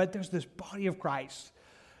out there, but there's this body of Christ.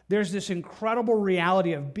 There's this incredible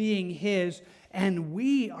reality of being His, and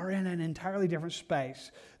we are in an entirely different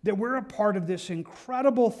space. That we're a part of this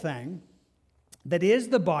incredible thing that is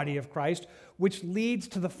the body of Christ, which leads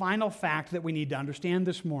to the final fact that we need to understand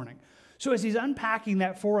this morning. So as he's unpacking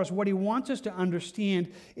that for us, what he wants us to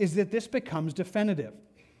understand is that this becomes definitive.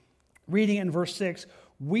 Reading it in verse 6,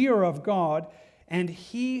 we are of God, and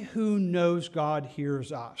he who knows God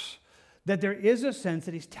hears us. That there is a sense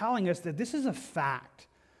that he's telling us that this is a fact,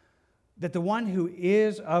 that the one who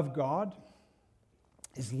is of God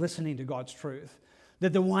is listening to God's truth.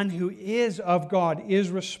 That the one who is of God is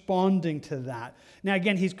responding to that. Now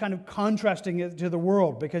again, he's kind of contrasting it to the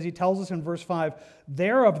world because he tells us in verse 5,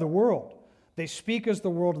 they're of the world. They speak as the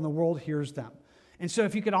world and the world hears them. And so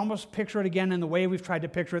if you could almost picture it again in the way we've tried to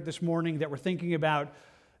picture it this morning, that we're thinking about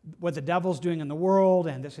what the devil's doing in the world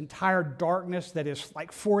and this entire darkness that is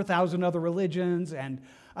like 4,000 other religions and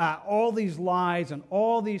all these lies and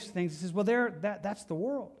all these things. He says, well, that's the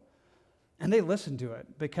world. And they listen to it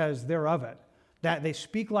because they're of it. That they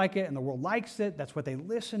speak like it and the world likes it. That's what they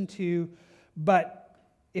listen to. But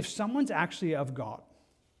if someone's actually of God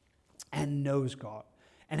and knows God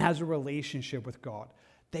and has a relationship with God,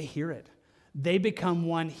 they hear it. They become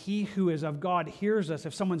one. He who is of God hears us.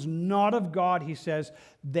 If someone's not of God, he says,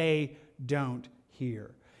 they don't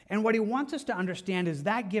hear. And what he wants us to understand is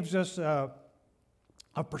that gives us a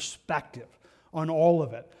perspective on all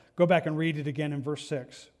of it. Go back and read it again in verse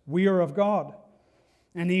 6. We are of God.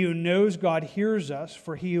 And he who knows God hears us,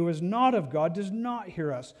 for he who is not of God does not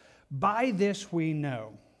hear us. By this we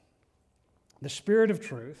know the spirit of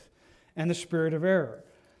truth and the spirit of error.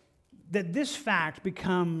 That this fact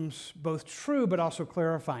becomes both true but also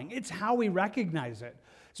clarifying. It's how we recognize it.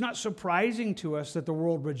 It's not surprising to us that the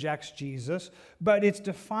world rejects Jesus, but it's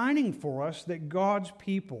defining for us that God's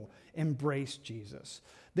people embrace Jesus.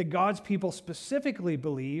 That God's people specifically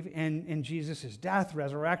believe in Jesus' death,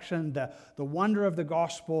 resurrection, the wonder of the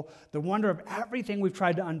gospel, the wonder of everything we've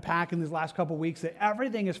tried to unpack in these last couple of weeks, that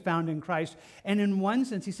everything is found in Christ. And in one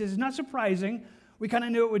sense, he says, it's not surprising. We kind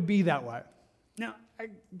of knew it would be that way. Now,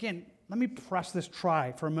 again, let me press this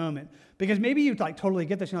try for a moment, because maybe you totally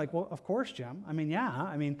get this. And you're like, well, of course, Jim.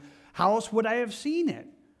 How else would I have seen it?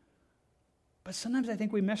 But sometimes I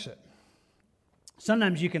think we miss it.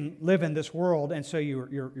 Sometimes you can live in this world, and so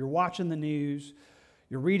you're watching the news,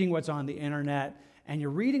 you're reading what's on the internet, and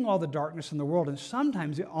you're reading all the darkness in the world, and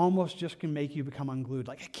sometimes it almost just can make you become unglued.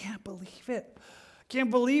 Like, I can't believe it. I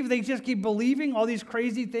can't believe they just keep believing all these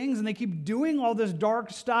crazy things, and they keep doing all this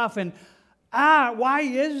dark stuff, and why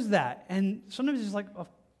is that? And sometimes it's like,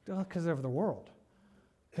 because they're of the world,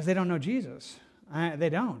 because they don't know Jesus. They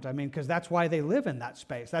don't. Because that's why they live in that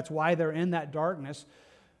space. That's why they're in that darkness.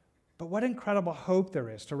 But what incredible hope there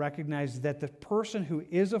is to recognize that the person who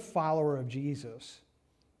is a follower of Jesus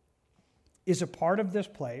is a part of this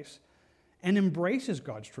place and embraces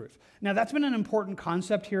God's truth. Now, that's been an important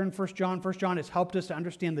concept here in 1 John. 1 John has helped us to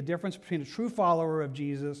understand the difference between a true follower of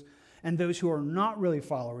Jesus and those who are not really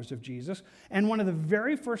followers of Jesus. And one of the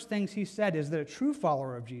very first things he said is that a true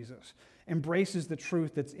follower of Jesus embraces the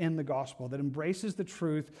truth that's in the gospel, that embraces the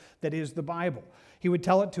truth that is the Bible. He would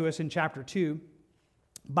tell it to us in chapter 2.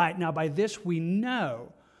 By this we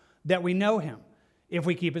know that we know him, if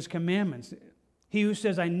we keep his commandments. He who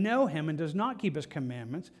says, I know him, and does not keep his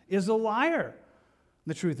commandments is a liar.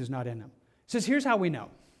 The truth is not in him. He says, here's how we know.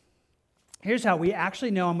 Here's how we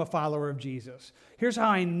actually know I'm a follower of Jesus. Here's how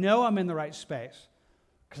I know I'm in the right space.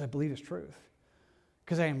 Because I believe his truth.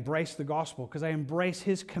 Because I embrace the gospel. Because I embrace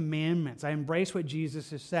his commandments. I embrace what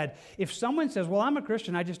Jesus has said. If someone says, well, I'm a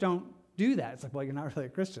Christian, I just don't do that. It's like, well, you're not really a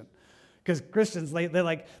Christian. Because Christians, they're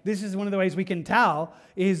like, this is one of the ways we can tell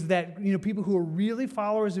is that, people who are really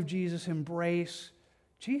followers of Jesus embrace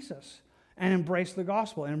Jesus and embrace the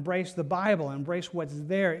gospel and embrace the Bible and embrace what's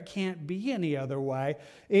there. It can't be any other way.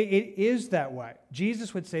 It is that way.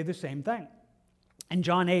 Jesus would say the same thing. In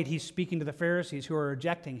John 8, he's speaking to the Pharisees who are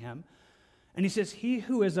rejecting him. And he says, he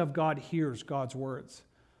who is of God hears God's words.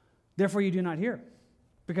 Therefore you do not hear,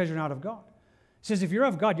 because you're not of God. He says, if you're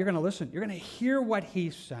of God, you're going to listen. You're going to hear what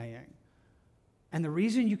he's saying. And the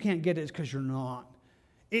reason you can't get it is because you're not.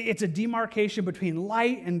 It's a demarcation between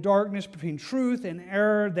light and darkness, between truth and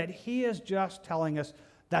error, that he is just telling us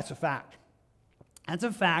that's a fact. That's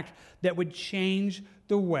a fact that would change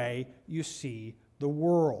the way you see the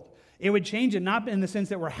world. It would change it not in the sense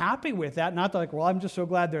that we're happy with that, not like, well, I'm just so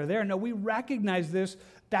glad they're there. No, we recognize this.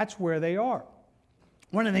 That's where they are.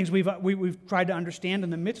 One of the things we've tried to understand in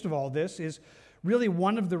the midst of all this is really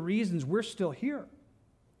one of the reasons we're still here.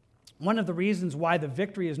 One of the reasons why the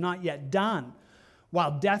victory is not yet done,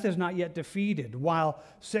 while death is not yet defeated, while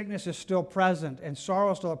sickness is still present and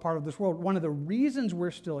sorrow is still a part of this world, one of the reasons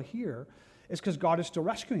we're still here is because God is still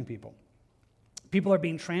rescuing people. People are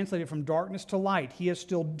being translated from darkness to light. He is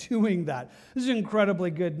still doing that. This is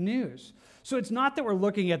incredibly good news. So it's not that we're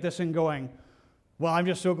looking at this and going, well, I'm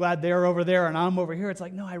just so glad they're over there and I'm over here. It's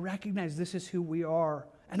like, no, I recognize this is who we are,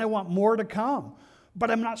 and I want more to come. But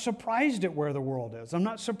I'm not surprised at where the world is. I'm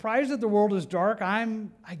not surprised that the world is dark. I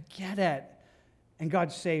get it. And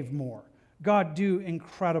God save more. God do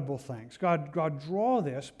incredible things. God draw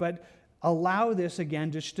this, but allow this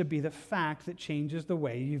again just to be the fact that changes the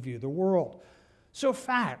way you view the world. So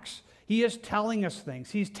facts. He is telling us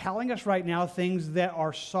things. He's telling us right now things that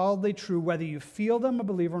are solidly true, whether you feel them a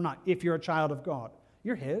believer or not. If you're a child of God,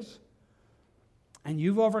 you're his. And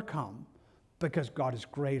you've overcome because God is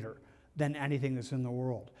greater than anything that's in the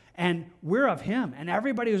world. And we're of him, and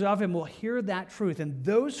everybody who's of him will hear that truth. And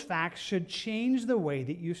those facts should change the way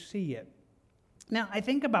that you see it. Now, I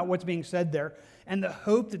think about what's being said there and the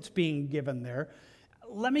hope that's being given there.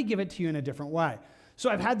 Let me give it to you in a different way. So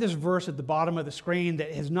I've had this verse at the bottom of the screen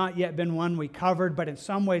that has not yet been one we covered, but in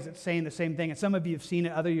some ways it's saying the same thing. And some of you have seen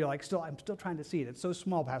it, other you're like, I'm still trying to see it. It's so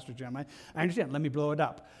small, Pastor Jim. I understand. Let me blow it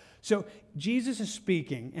up. So Jesus is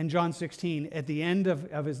speaking in John 16 at the end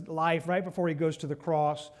of his life, right before he goes to the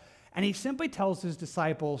cross, and he simply tells his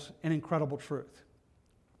disciples an incredible truth.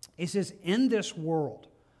 He says, in this world,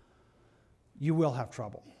 you will have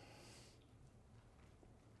trouble.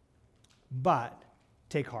 But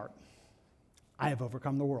take heart. I have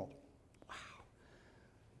overcome the world. Wow.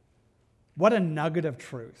 What a nugget of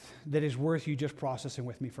truth that is worth you just processing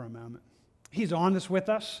with me for a moment. He's honest with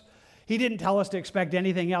us. He didn't tell us to expect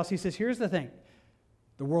anything else. He says, here's the thing.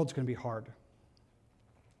 The world's going to be hard.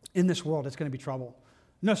 In this world, it's going to be trouble.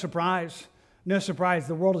 No surprise. No surprise.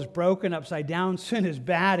 The world is broken, upside down. Sin is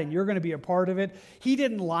bad, and you're going to be a part of it. He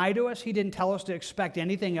didn't lie to us. He didn't tell us to expect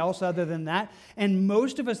anything else other than that. And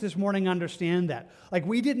most of us this morning understand that. Like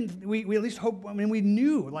we at least hope, we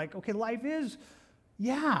knew, like, okay, life is,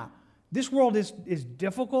 this world is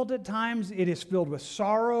difficult at times. It is filled with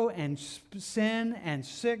sorrow and sin and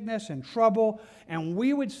sickness and trouble. And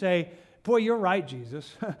we would say, boy, you're right,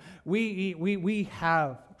 Jesus. we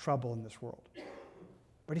have trouble in this world.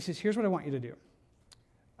 But he says, here's what I want you to do.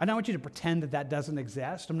 I don't want you to pretend that doesn't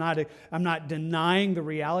exist. I'm not denying the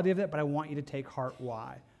reality of it, but I want you to take heart.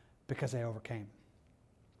 Why? Because I overcame.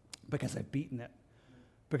 Because I've beaten it.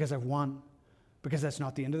 Because I've won. Because that's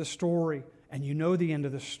not the end of the story. And you know the end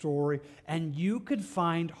of the story. And you could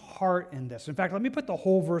find heart in this. In fact, let me put the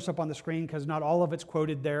whole verse up on the screen because not all of it's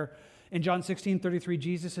quoted there. In John 16:33,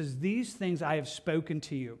 Jesus says, these things I have spoken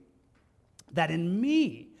to you, that in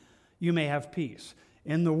me you may have peace.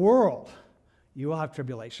 In the world, you will have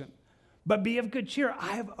tribulation. But be of good cheer.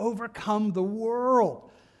 I have overcome the world.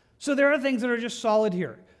 So there are things that are just solid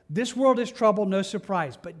here. This world is trouble, no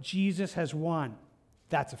surprise. But Jesus has won.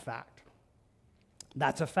 That's a fact.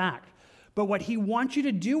 That's a fact. But what he wants you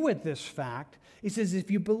to do with this fact, he says, if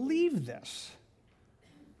you believe this,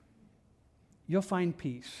 you'll find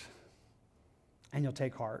peace. And you'll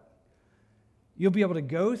take heart. You'll be able to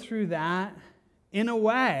go through that in a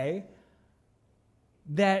way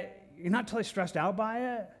that you're not totally stressed out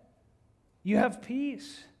by it. You have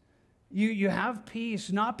peace. You have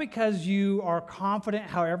peace, not because you are confident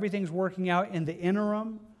how everything's working out in the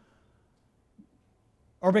interim,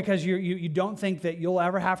 or because you don't think that you'll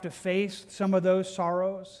ever have to face some of those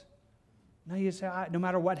sorrows. No, you say, no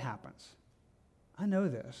matter what happens, I know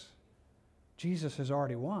this. Jesus has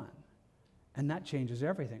already won, and that changes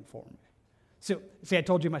everything for me. So, see, I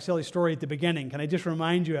told you my silly story at the beginning. Can I just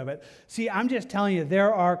remind you of it? See, I'm just telling you,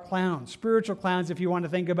 there are clowns, spiritual clowns, if you want to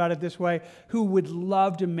think about it this way, who would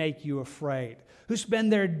love to make you afraid, who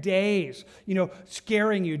spend their days,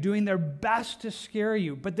 scaring you, doing their best to scare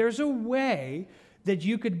you. But there's a way that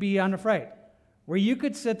you could be unafraid, where you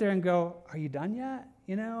could sit there and go, are you done yet?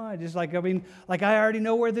 I already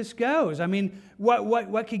know where this goes. I mean,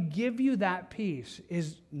 what could give you that peace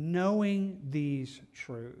is knowing these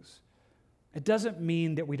truths. It doesn't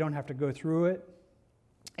mean that we don't have to go through it.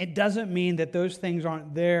 It doesn't mean that those things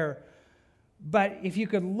aren't there. But if you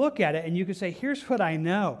could look at it and you could say, here's what I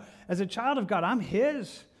know. As a child of God, I'm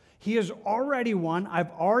His. He has already won.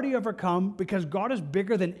 I've already overcome because God is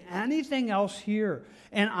bigger than anything else here.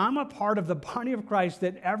 And I'm a part of the body of Christ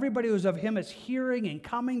that everybody who's of Him is hearing and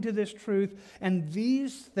coming to this truth. And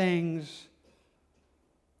these things,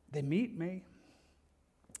 they meet me.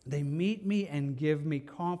 They meet me and give me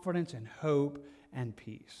confidence and hope and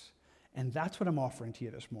peace. And that's what I'm offering to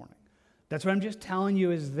you this morning. That's what I'm just telling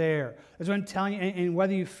you is there. That's what I'm telling you. And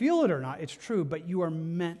whether you feel it or not, it's true, but you are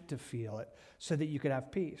meant to feel it so that you could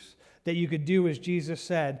have peace. That you could do as Jesus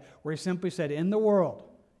said, where He simply said, in the world,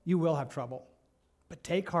 you will have trouble. But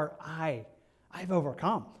take heart, I've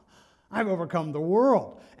overcome. I've overcome the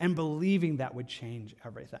world. And believing that would change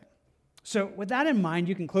everything. So with that in mind,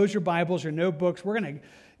 you can close your Bibles, your notebooks. We're going to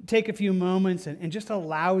take a few moments and just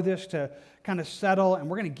allow this to kind of settle. And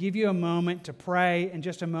we're going to give you a moment to pray in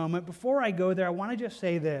just a moment. Before I go there, I want to just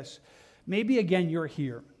say this. Maybe, again, you're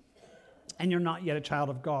here and you're not yet a child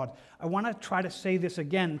of God. I want to try to say this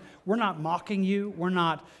again. We're not mocking you. We're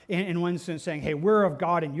not, in one sense, saying, hey, we're of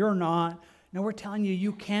God and you're not. No, we're telling you,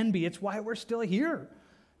 you can be. It's why we're still here.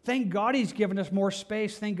 Thank God He's given us more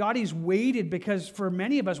space. Thank God He's waited, because for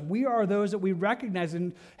many of us, we are those that we recognize.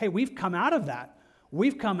 And hey, we've come out of that.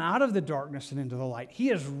 We've come out of the darkness and into the light. He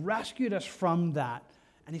has rescued us from that,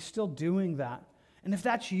 and He's still doing that. And if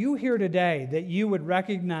that's you here today, that you would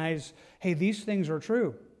recognize, hey, these things are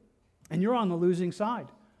true, and you're on the losing side.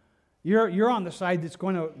 You're on the side that's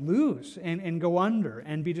going to lose and go under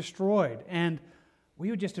and be destroyed. And we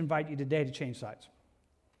would just invite you today to change sides.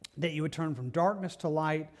 That you would turn from darkness to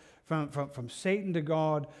light, from Satan to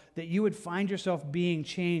God, that you would find yourself being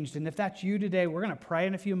changed. And if that's you today, we're going to pray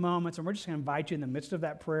in a few moments, and we're just going to invite you in the midst of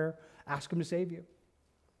that prayer, ask Him to save you.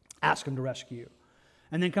 Ask Him to rescue you.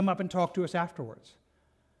 And then come up and talk to us afterwards.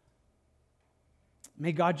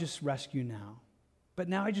 May God just rescue now. But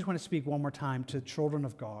now I just want to speak one more time to children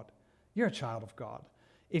of God. You're a child of God.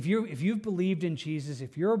 If you've believed in Jesus,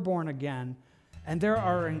 if you're born again, and there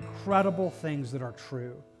are incredible things that are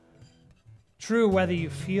true. True whether you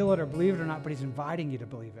feel it or believe it or not, but He's inviting you to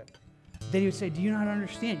believe it. Then He would say, do you not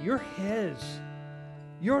understand? You're His.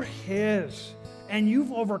 You're His. And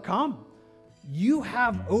you've overcome. You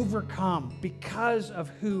have overcome because of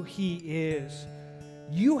who He is.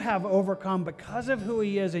 You have overcome because of who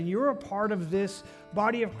He is, and you're a part of this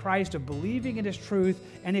body of Christ, of believing in His truth.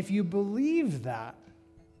 And if you believe that,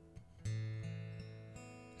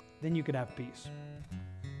 then you could have peace.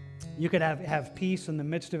 You could have peace in the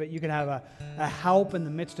midst of it. You could have a help in the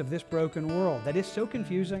midst of this broken world that is so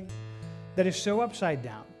confusing, that is so upside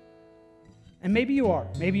down. And maybe you are.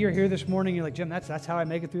 Maybe you're here this morning and you're like, Jim, that's how I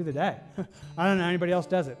make it through the day. I don't know anybody else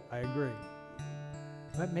does it. I agree.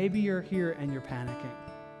 But maybe you're here and you're panicking.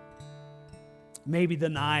 Maybe the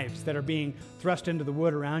knives that are being thrust into the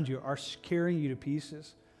wood around you are scaring you to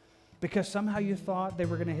pieces because somehow you thought they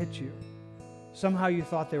were going to hit you. Somehow you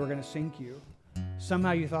thought they were going to sink you.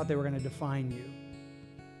 Somehow you thought they were going to define you.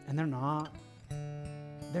 And they're not.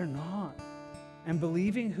 They're not. And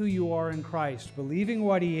believing who you are in Christ, believing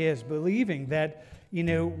what He is, believing that, we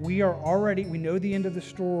know the end of the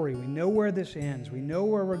story. We know where this ends. We know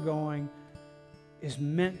where we're going, is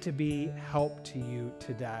meant to be help to you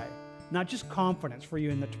today. Not just confidence for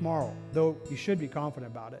you in the tomorrow, though you should be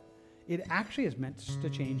confident about it. It actually is meant to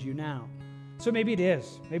change you now. So maybe it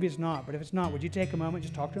is, maybe it's not, but if it's not, would you take a moment,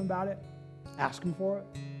 just talk to Him about it? Ask Him for it.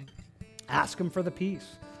 Ask Him for the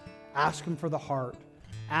peace. Ask Him for the heart.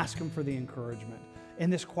 Ask Him for the encouragement. In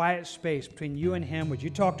this quiet space between you and Him, would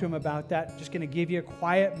you talk to Him about that? Just going to give you a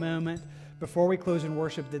quiet moment before we close in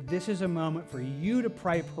worship, that this is a moment for you to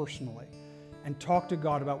pray personally and talk to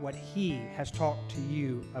God about what He has talked to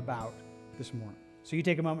you about this morning. So you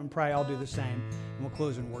take a moment and pray. I'll do the same, and we'll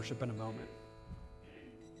close in worship in a moment.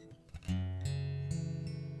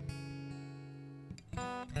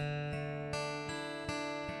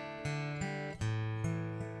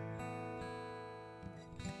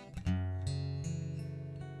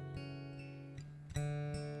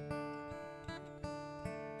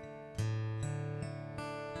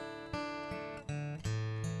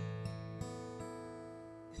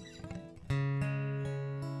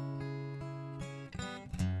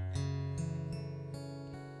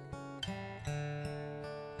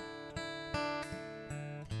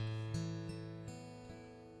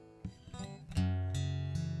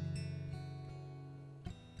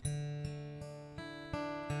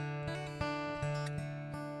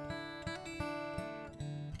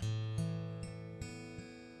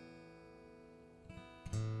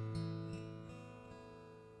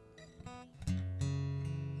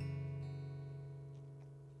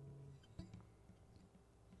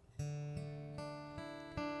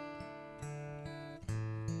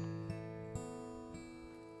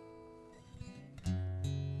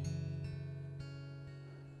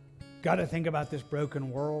 God, I think about this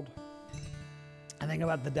broken world. I think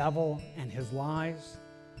about the devil and his lies.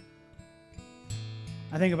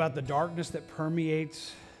 I think about the darkness that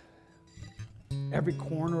permeates every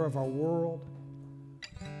corner of our world.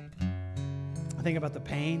 I think about the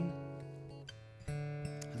pain.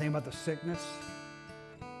 I think about the sickness.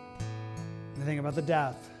 I think about the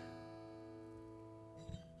death.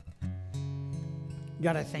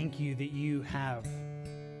 God, I thank you that you have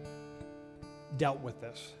dealt with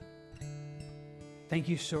this. Thank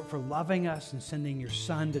you so for loving us and sending your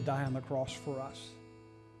Son to die on the cross for us.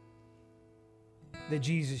 That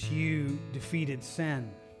Jesus, you defeated sin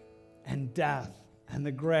and death and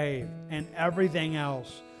the grave and everything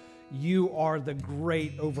else. You are the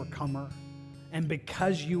great overcomer. And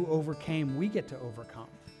because you overcame, we get to overcome.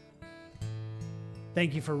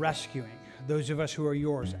 Thank you for rescuing those of us who are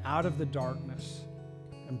yours out of the darkness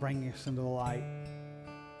and bringing us into the light.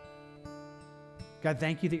 God,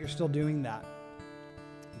 thank you that you're still doing that.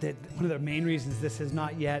 That one of the main reasons this is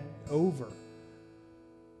not yet over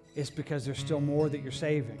is because there's still more that you're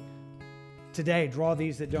saving. Today, draw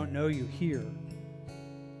these that don't know you here.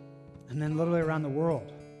 And then literally around the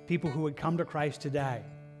world, people who would come to Christ today,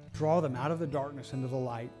 draw them out of the darkness into the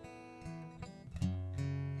light.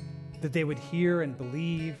 That they would hear and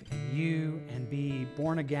believe in you and be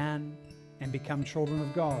born again and become children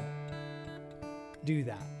of God. Do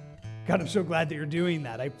that. God, I'm so glad that you're doing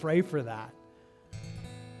that. I pray for that.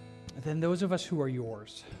 And then those of us who are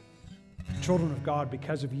yours, children of God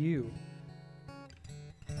because of you,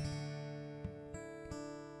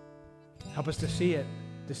 help us to see it,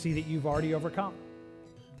 to see that you've already overcome.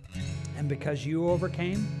 And because you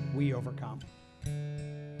overcame, we overcome.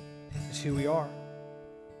 It's who we are.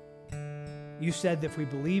 You said that if we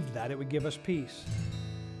believed that, it would give us peace.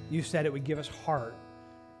 You said it would give us heart.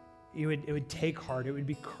 It would take heart. It would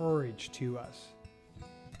be courage to us.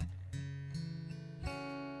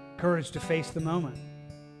 Courage to face the moment.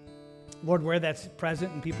 Lord, where that's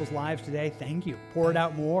present in people's lives today, thank you. Pour it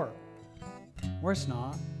out more. Where it's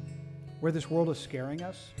not. Where this world is scaring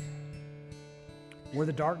us. Where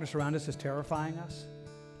the darkness around us is terrifying us.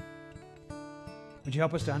 Would you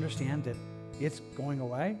help us to understand that it's going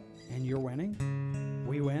away and you're winning?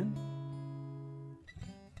 We win.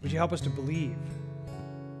 Would you help us to believe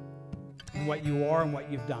in what you are and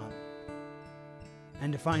what you've done,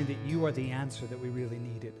 and to find that you are the answer that we really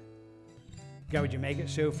needed? God, would you make it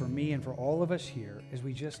so for me and for all of us here as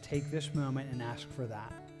we just take this moment and ask for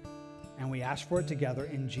that? And we ask for it together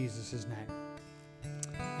in Jesus'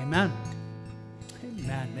 name. Amen.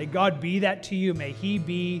 Amen. May God be that to you. May he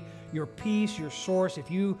be your peace, your source. If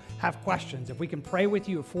you have questions, if we can pray with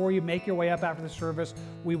you, for you, make your way up after the service,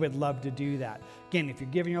 we would love to do that. Again, if you're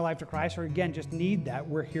giving your life to Christ, or again, just need that,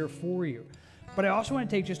 we're here for you. But I also want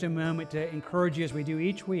to take just a moment to encourage you, as we do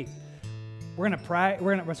each week. We're going to pray.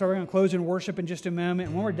 We're going to close in worship in just a moment.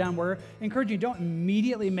 And when we're done, we're encouraging you, don't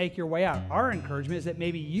immediately make your way out. Our encouragement is that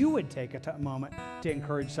maybe you would take a moment to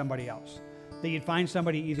encourage somebody else. That you'd find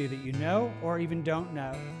somebody either that you know or even don't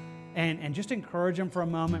know. And just encourage them for a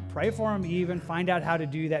moment. Pray for them even. Find out how to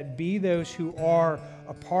do that. Be those who are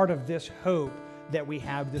a part of this hope that we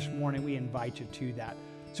have this morning. We invite you to that.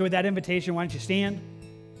 So with that invitation, why don't you stand?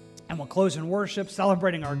 And we'll close in worship,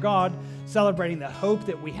 celebrating our God, celebrating the hope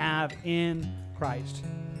that we have in Christ.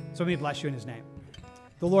 So let me bless you in his name.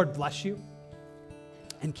 The Lord bless you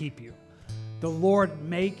and keep you. The Lord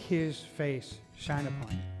make his face shine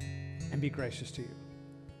upon you and be gracious to you.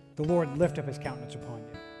 The Lord lift up his countenance upon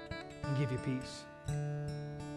you and give you peace.